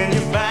bringing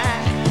you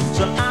back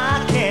so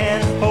I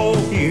can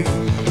hold you.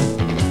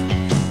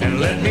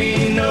 And let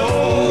me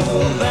know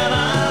that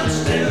I'm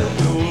still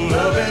your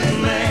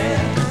loving man.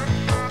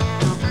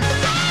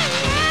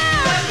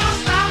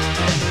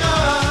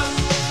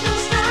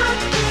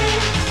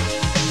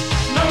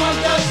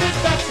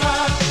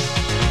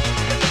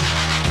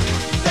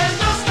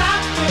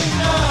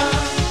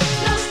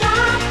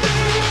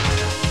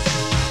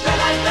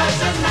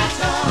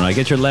 All right,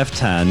 get your left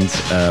hand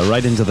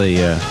right into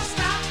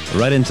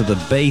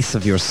the base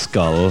of your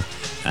skull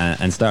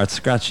and start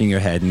scratching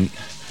your head and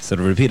sort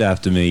of repeat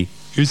after me.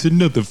 Here's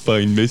another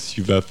fine mess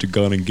you've after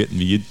gone and getting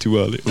me into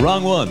all it.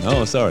 Wrong one.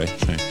 Oh, sorry.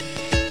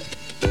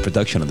 The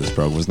production of this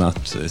program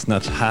it's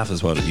not half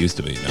as what it used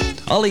to be. No.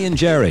 Ollie and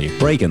Jerry,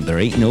 breaking, there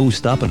ain't no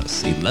stopping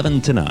us.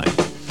 11 to 9.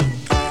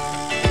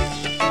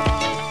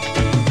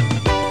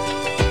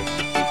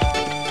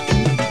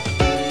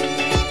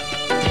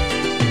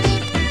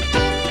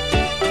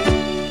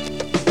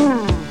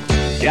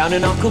 Down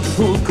in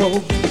Acapulco,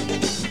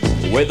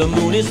 where the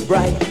moon is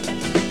bright,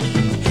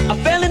 I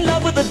fell in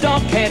love with a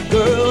dark-haired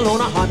girl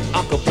on a hot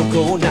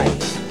Acapulco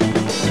night.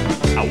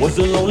 I was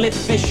a lonely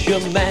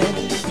fisherman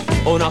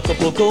on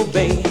Acapulco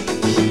Bay.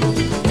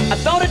 I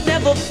thought I'd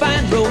never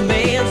find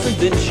romance, and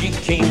then she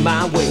came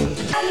my way.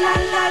 La la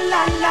la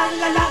la la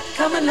la la,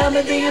 come and love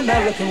me the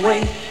American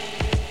way.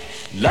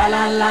 La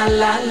la la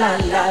la la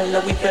la la,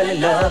 we fell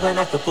in love on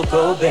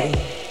Acapulco Bay.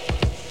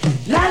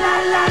 La la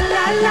la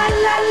la la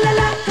la la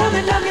la, come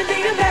and love me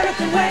the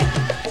American way.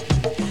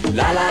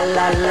 La la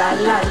la la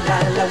la la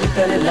la, we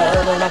fell in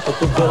love on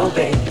Acapulco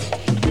Bay.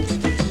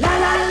 La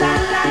la la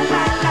la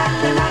la la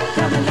la la,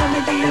 come and love me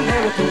the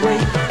American way.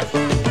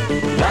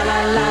 La la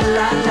la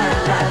la la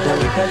la la,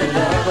 we fell in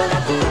love on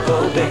Acapulco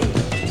Bay.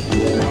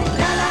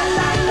 La la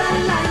la la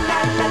la la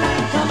la la,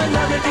 come and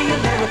love me the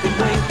American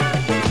way.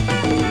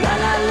 La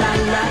la la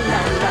la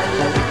la la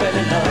la, we fell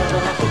in love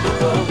on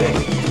Acapulco Bay.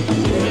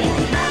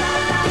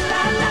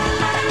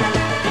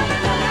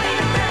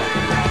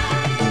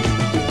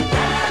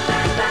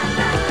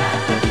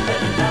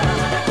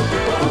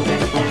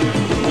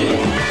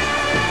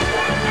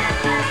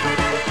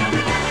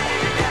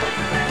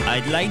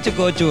 going to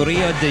go to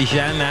Rio de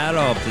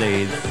Janeiro,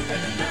 please?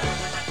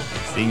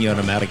 Senor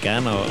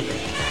Americano.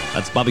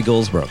 That's Bobby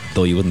Goldsboro,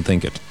 though you wouldn't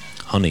think it.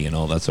 Honey and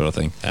all that sort of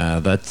thing.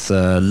 That's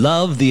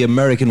Love the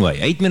American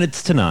Way. 8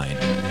 minutes to 9.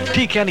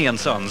 T. Kenny &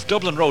 Sons,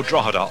 Dublin Road,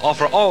 Drogheda,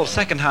 offer all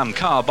second-hand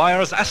car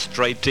buyers a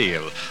straight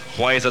deal.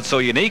 Why is it so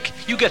unique?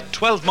 You get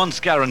 12 months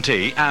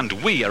guarantee and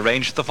we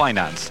arrange the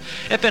finance.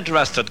 If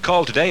interested,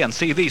 call today and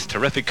see these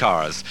terrific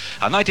cars.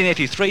 A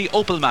 1983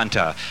 Opel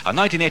Manta, a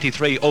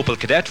 1983 Opel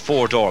Kadett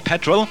 4-door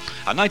petrol,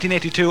 a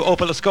 1982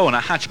 Opel Ascona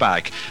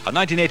hatchback, a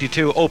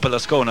 1982 Opel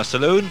Ascona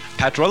Saloon,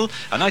 petrol,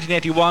 a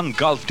 1981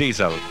 Golf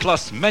diesel,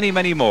 plus many,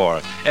 many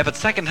more. If it's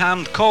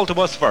second-hand, call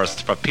to us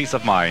first for peace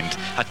of mind.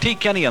 At T.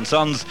 Kenny &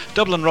 Sons,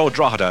 Dublin Road,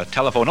 Drogheda,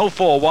 telephone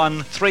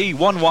 041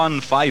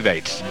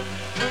 31158.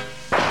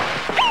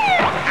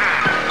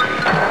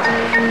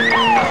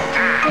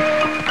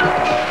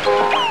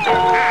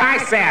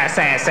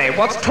 I say,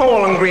 what's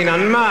tall and green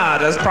and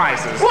mad as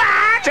prices?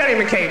 What? Jerry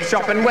McCabe's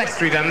shop in West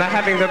Street, and they're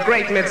having the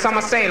great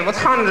midsummer sale with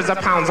hundreds of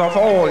pounds off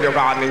all your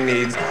gardening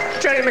needs.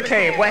 Jerry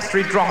McCabe, West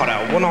Street,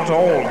 Drogheda. We're not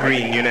all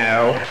green, you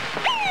know.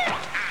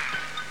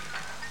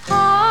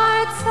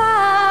 Hearts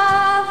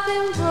have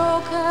been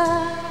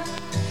broken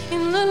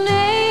in the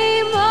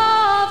name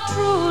of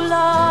true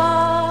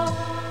love.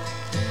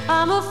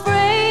 I'm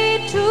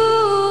afraid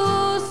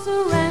to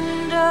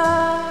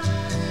surrender.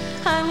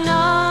 I'm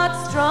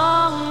not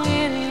strong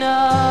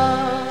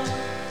enough.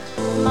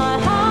 My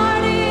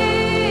heart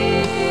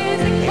is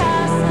a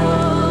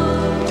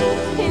castle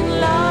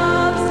in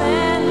love's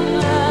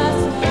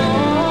endless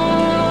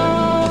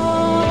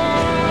wall.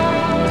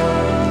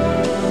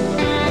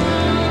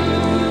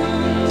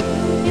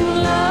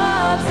 In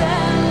love's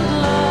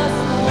endless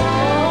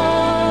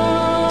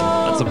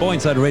wall. That's a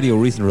Boyneside Radio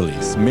recent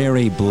release.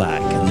 Mary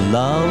Black,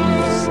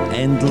 Love's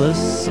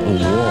Endless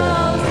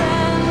Wall.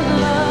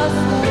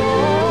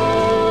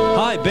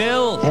 Hi,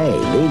 Bill. Hey,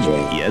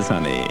 DJ. Yes,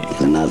 honey.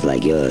 With a mouth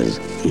like yours,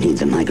 you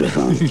need a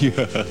microphone.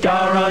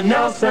 Dara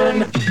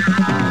Nelson.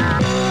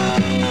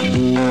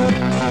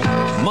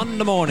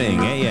 Monday morning,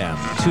 AM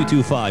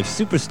 225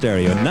 Super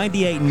Stereo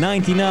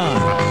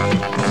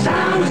 98.99.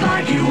 Sounds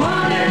like you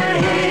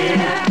wanna hear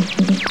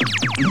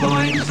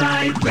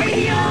Boyneside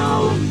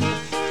Radio.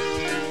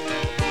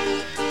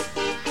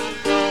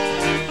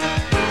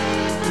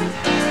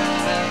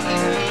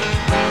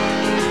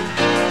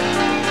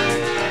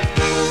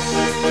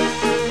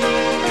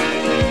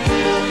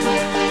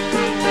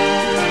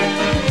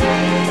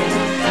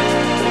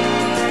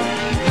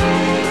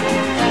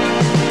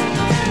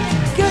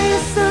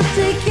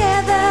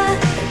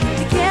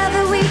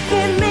 Together we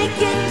can make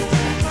it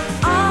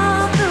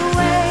all the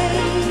way.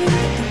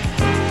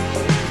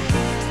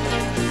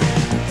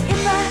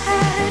 If I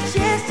had a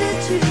chance to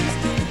choose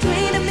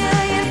between a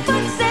million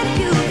bucks and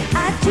you,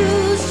 I'd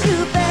choose you,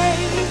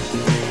 babe.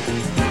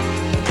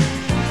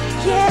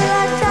 Yeah,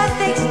 like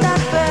traffic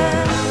stopper,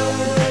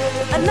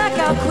 a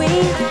knockout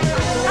queen.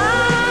 Oh,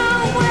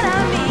 what I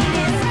mean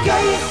is,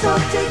 girl, you're so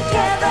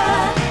together,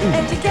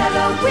 and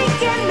together we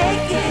can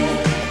make it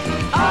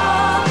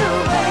all the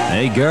way.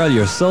 Hey, girl,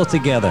 you're so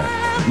together.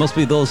 Must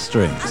be those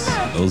strings,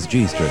 those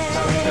G strings.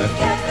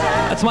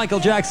 That's Michael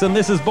Jackson.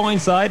 This is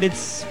Boyneside.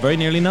 It's very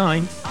nearly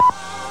 9.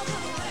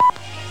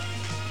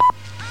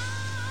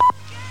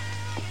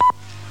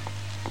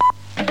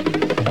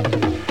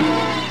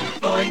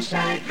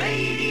 Boyneside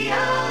Radio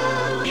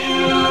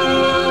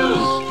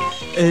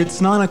News.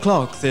 It's 9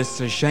 o'clock.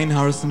 This is Shane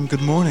Harrison.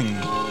 Good morning.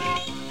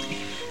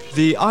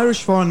 The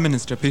Irish Foreign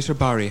Minister Peter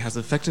Barry has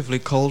effectively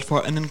called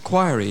for an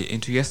inquiry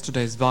into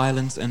yesterday's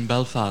violence in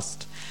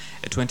Belfast.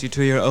 A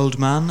 22-year-old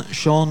man,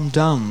 Sean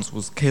Downs,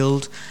 was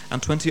killed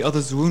and 20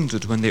 others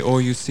wounded when the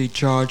RUC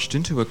charged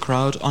into a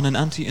crowd on an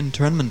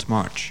anti-internment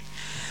march.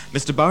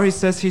 Mr. Barry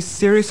says he's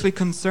seriously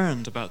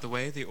concerned about the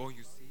way the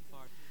RUC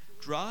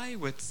dry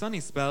with sunny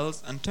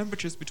spells and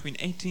temperatures between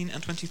 18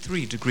 and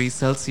 23 degrees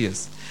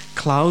Celsius.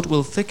 Cloud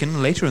will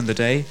thicken later in the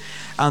day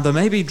and there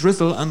may be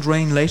drizzle and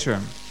rain later.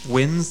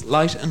 Winds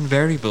light and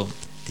variable.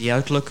 The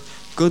outlook,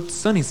 good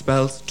sunny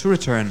spells to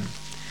return.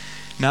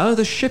 Now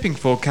the shipping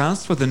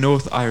forecast for the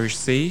North Irish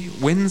Sea.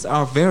 Winds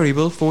are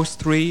variable, force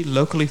 3,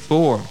 locally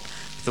 4.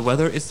 The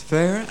weather is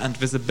fair and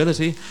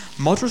visibility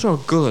moderate or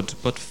good,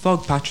 but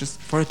fog patches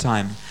for a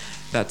time.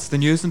 That's the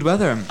news and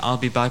weather. I'll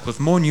be back with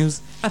more news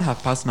at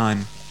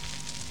 9:30.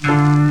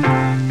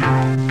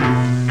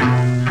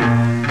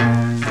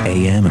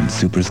 AM and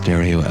Super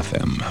Stereo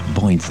FM,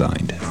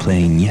 Boyneside,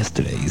 playing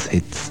yesterday's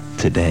hits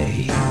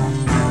today.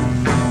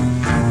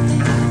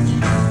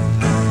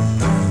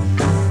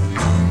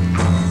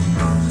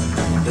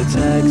 The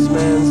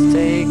taxman's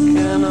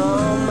taken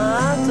all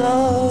my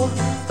dough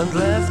and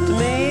left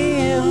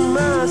me in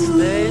my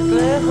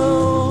stately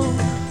home,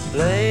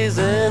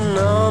 blazing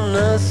on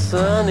a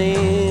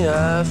sunny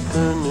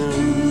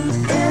afternoon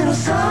in the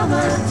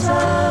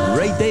summertime.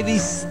 Ray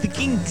Davies, The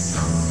Kinks.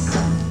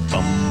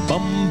 Bum,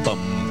 bum,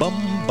 bum,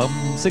 bum, bum.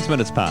 6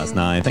 minutes past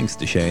 9. Thanks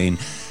to Shane.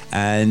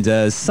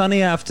 And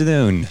sunny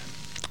afternoon.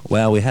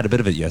 Well, we had a bit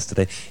of it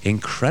yesterday.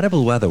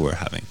 Incredible weather we're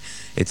having.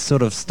 It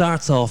sort of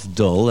starts off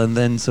dull and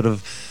then sort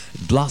of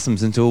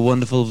blossoms into a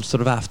wonderful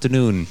sort of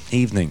afternoon,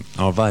 evening,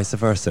 or vice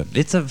versa.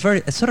 It's a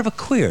sort of a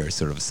queer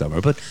sort of summer,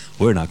 but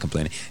we're not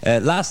complaining.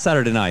 Last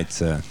Saturday night,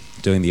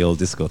 doing the old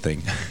disco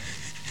thing,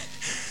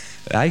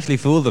 I actually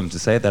fooled them to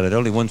say that I'd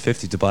only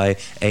 $150 to buy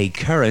a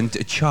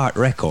current chart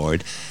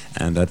record,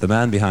 and that the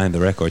man behind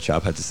the record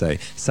shop had to say,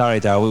 "Sorry,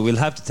 Dar, we'll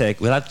have to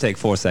take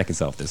 4 seconds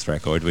off this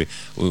record. We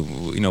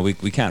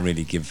can't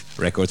really give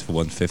records for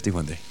 $150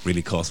 when they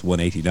really cost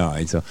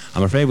 $189. So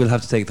I'm afraid we'll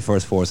have to take the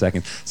first 4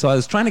 seconds." So I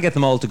was trying to get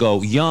them all to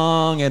go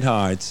young at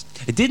heart.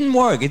 It didn't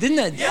work. It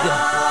didn't. Young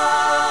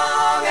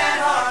at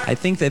heart. I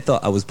think they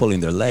thought I was pulling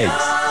their legs.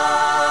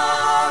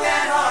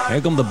 Here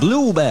come the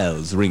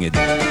bluebells ringing.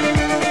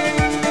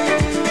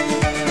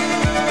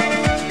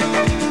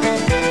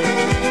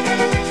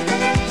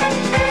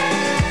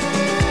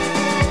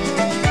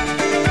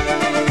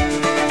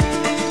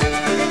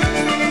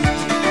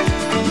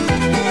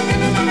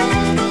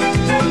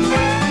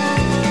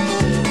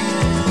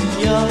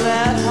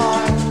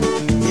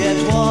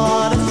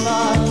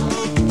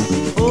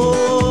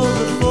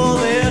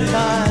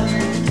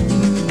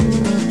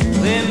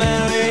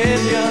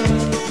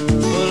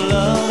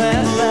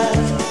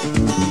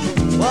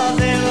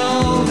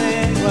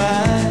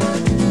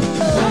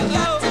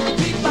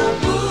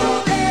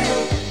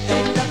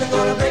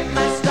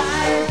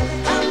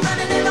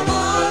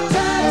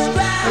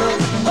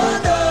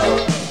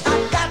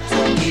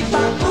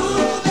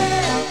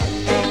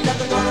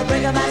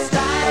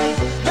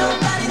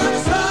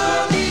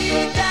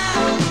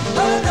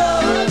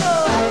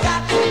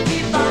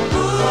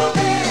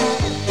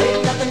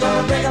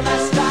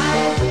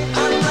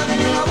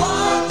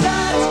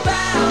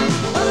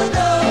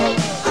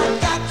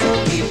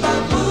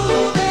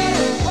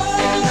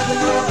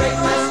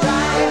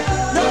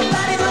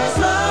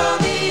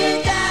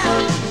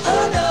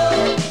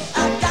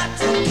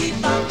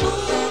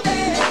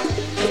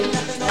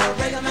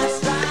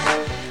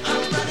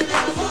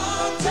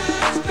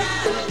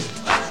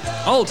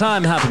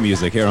 Old-time happy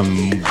music here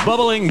on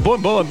Bubbling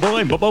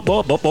Boyneside,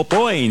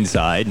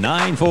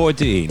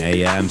 9:14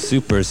 a.m.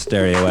 Super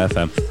Stereo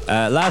FM.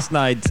 Last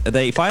night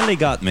they finally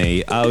got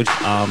me out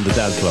on the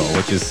dance floor,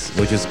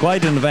 which is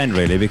quite an event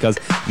really, because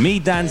me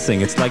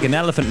dancing, it's like an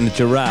elephant and a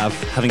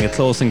giraffe having a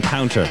close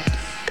encounter.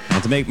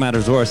 And to make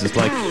matters worse, it's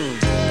like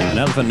an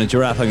elephant and a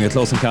giraffe having a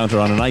close encounter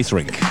on an ice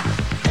rink.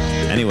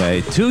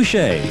 Anyway, touche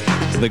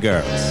to the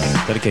girls.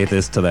 Dedicate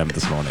this to them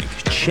this morning.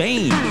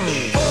 Change.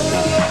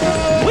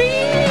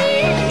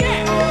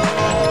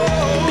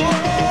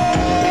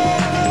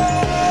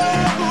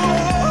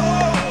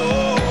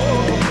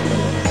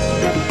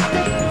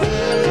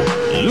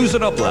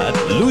 Loosen up, lad.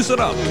 Loosen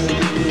up.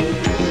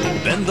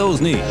 Bend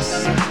those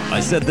knees. I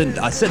said the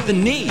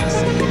knees.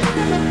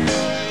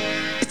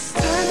 It's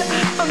time to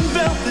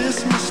unveil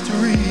this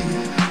mystery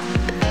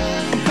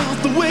about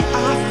the way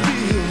I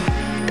feel.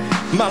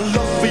 My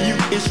love for you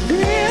is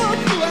real.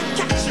 You have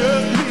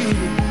captured me.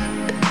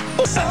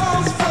 Oh,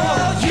 songs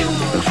for you.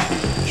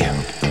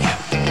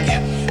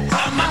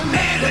 Are my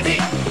melody.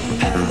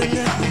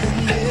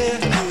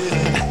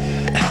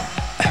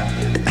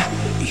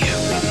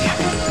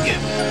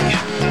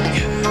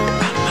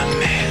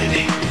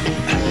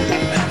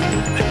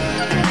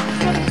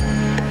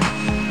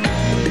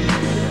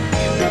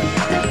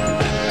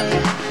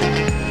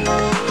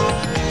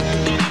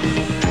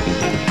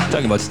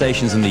 About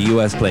stations in the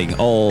US playing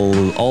all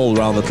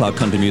round the clock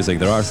country music.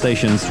 There are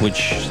stations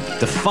which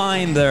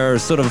define their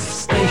sort of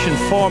station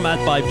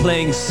format by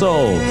playing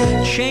soul.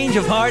 Change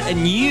of heart,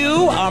 and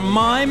you are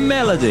my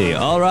melody.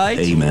 All right.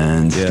 Hey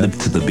man, slip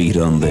to the beat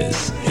on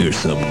this. Here's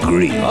some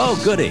grief. Oh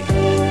goody.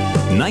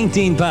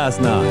 19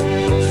 past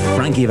 9.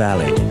 Frankie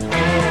Valli.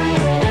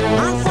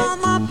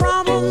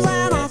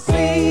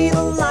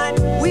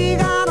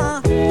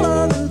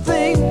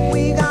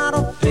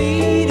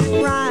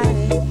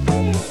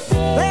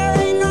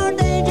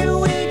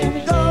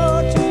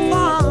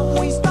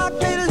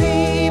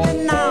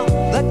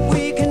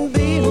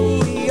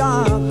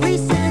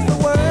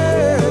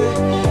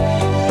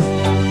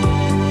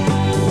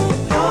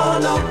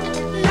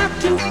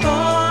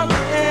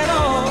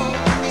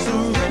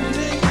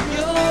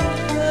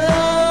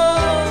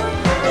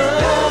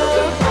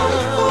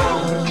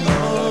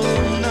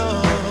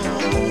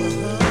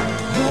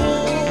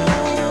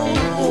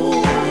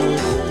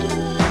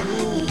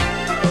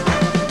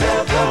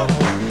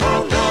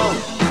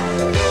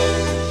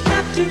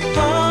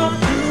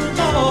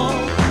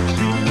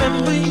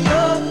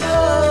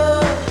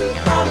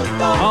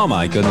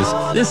 Goodness.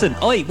 Listen,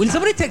 oi, will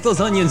somebody take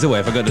those onions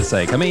away, for goodness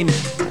sake? I mean,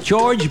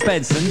 George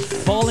Benson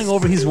falling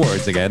over his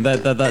words again.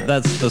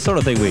 That's the sort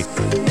of thing we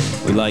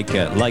like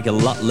a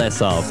lot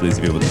less of, please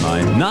be with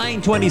mine.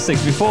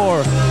 9:26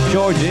 before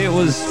Georgie, it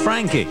was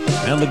Frankie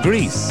and the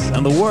grease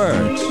and the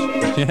words.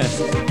 Yes.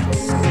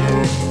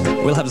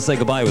 We'll have to say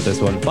goodbye with this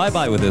one.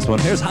 Bye-bye with this one.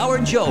 Here's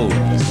Howard Jones.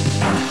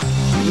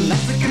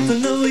 Like to get to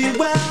know you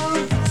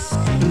well.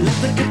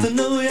 Like to get to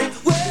know you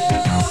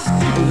well.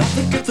 Like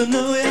to get to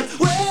know you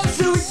well.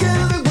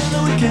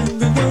 So we can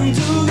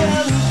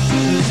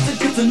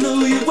to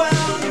know you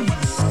well.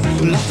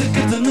 Love to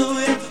get to know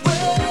you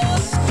well.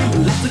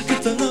 Love to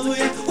get to know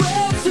you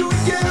well.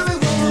 Together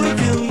we wanna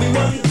give me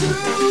one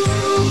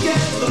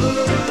together.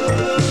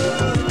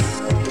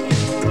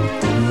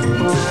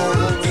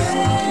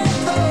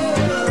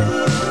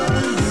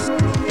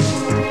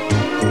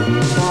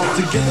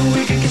 Together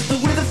we can kiss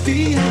away the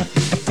fear.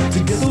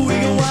 Together we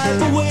can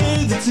wipe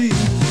away the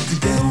tears.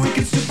 Together we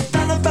can strip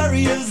down the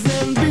barriers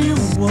and be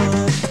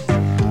one.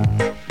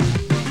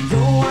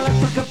 Don't wanna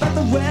talk about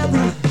the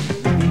weather.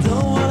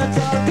 Don't wanna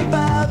talk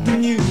about the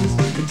news.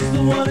 I just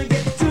wanna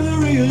get to the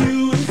real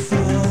you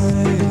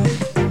inside.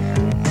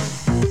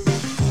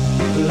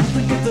 Love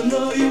to get to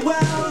know you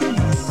well.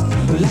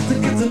 Love to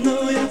get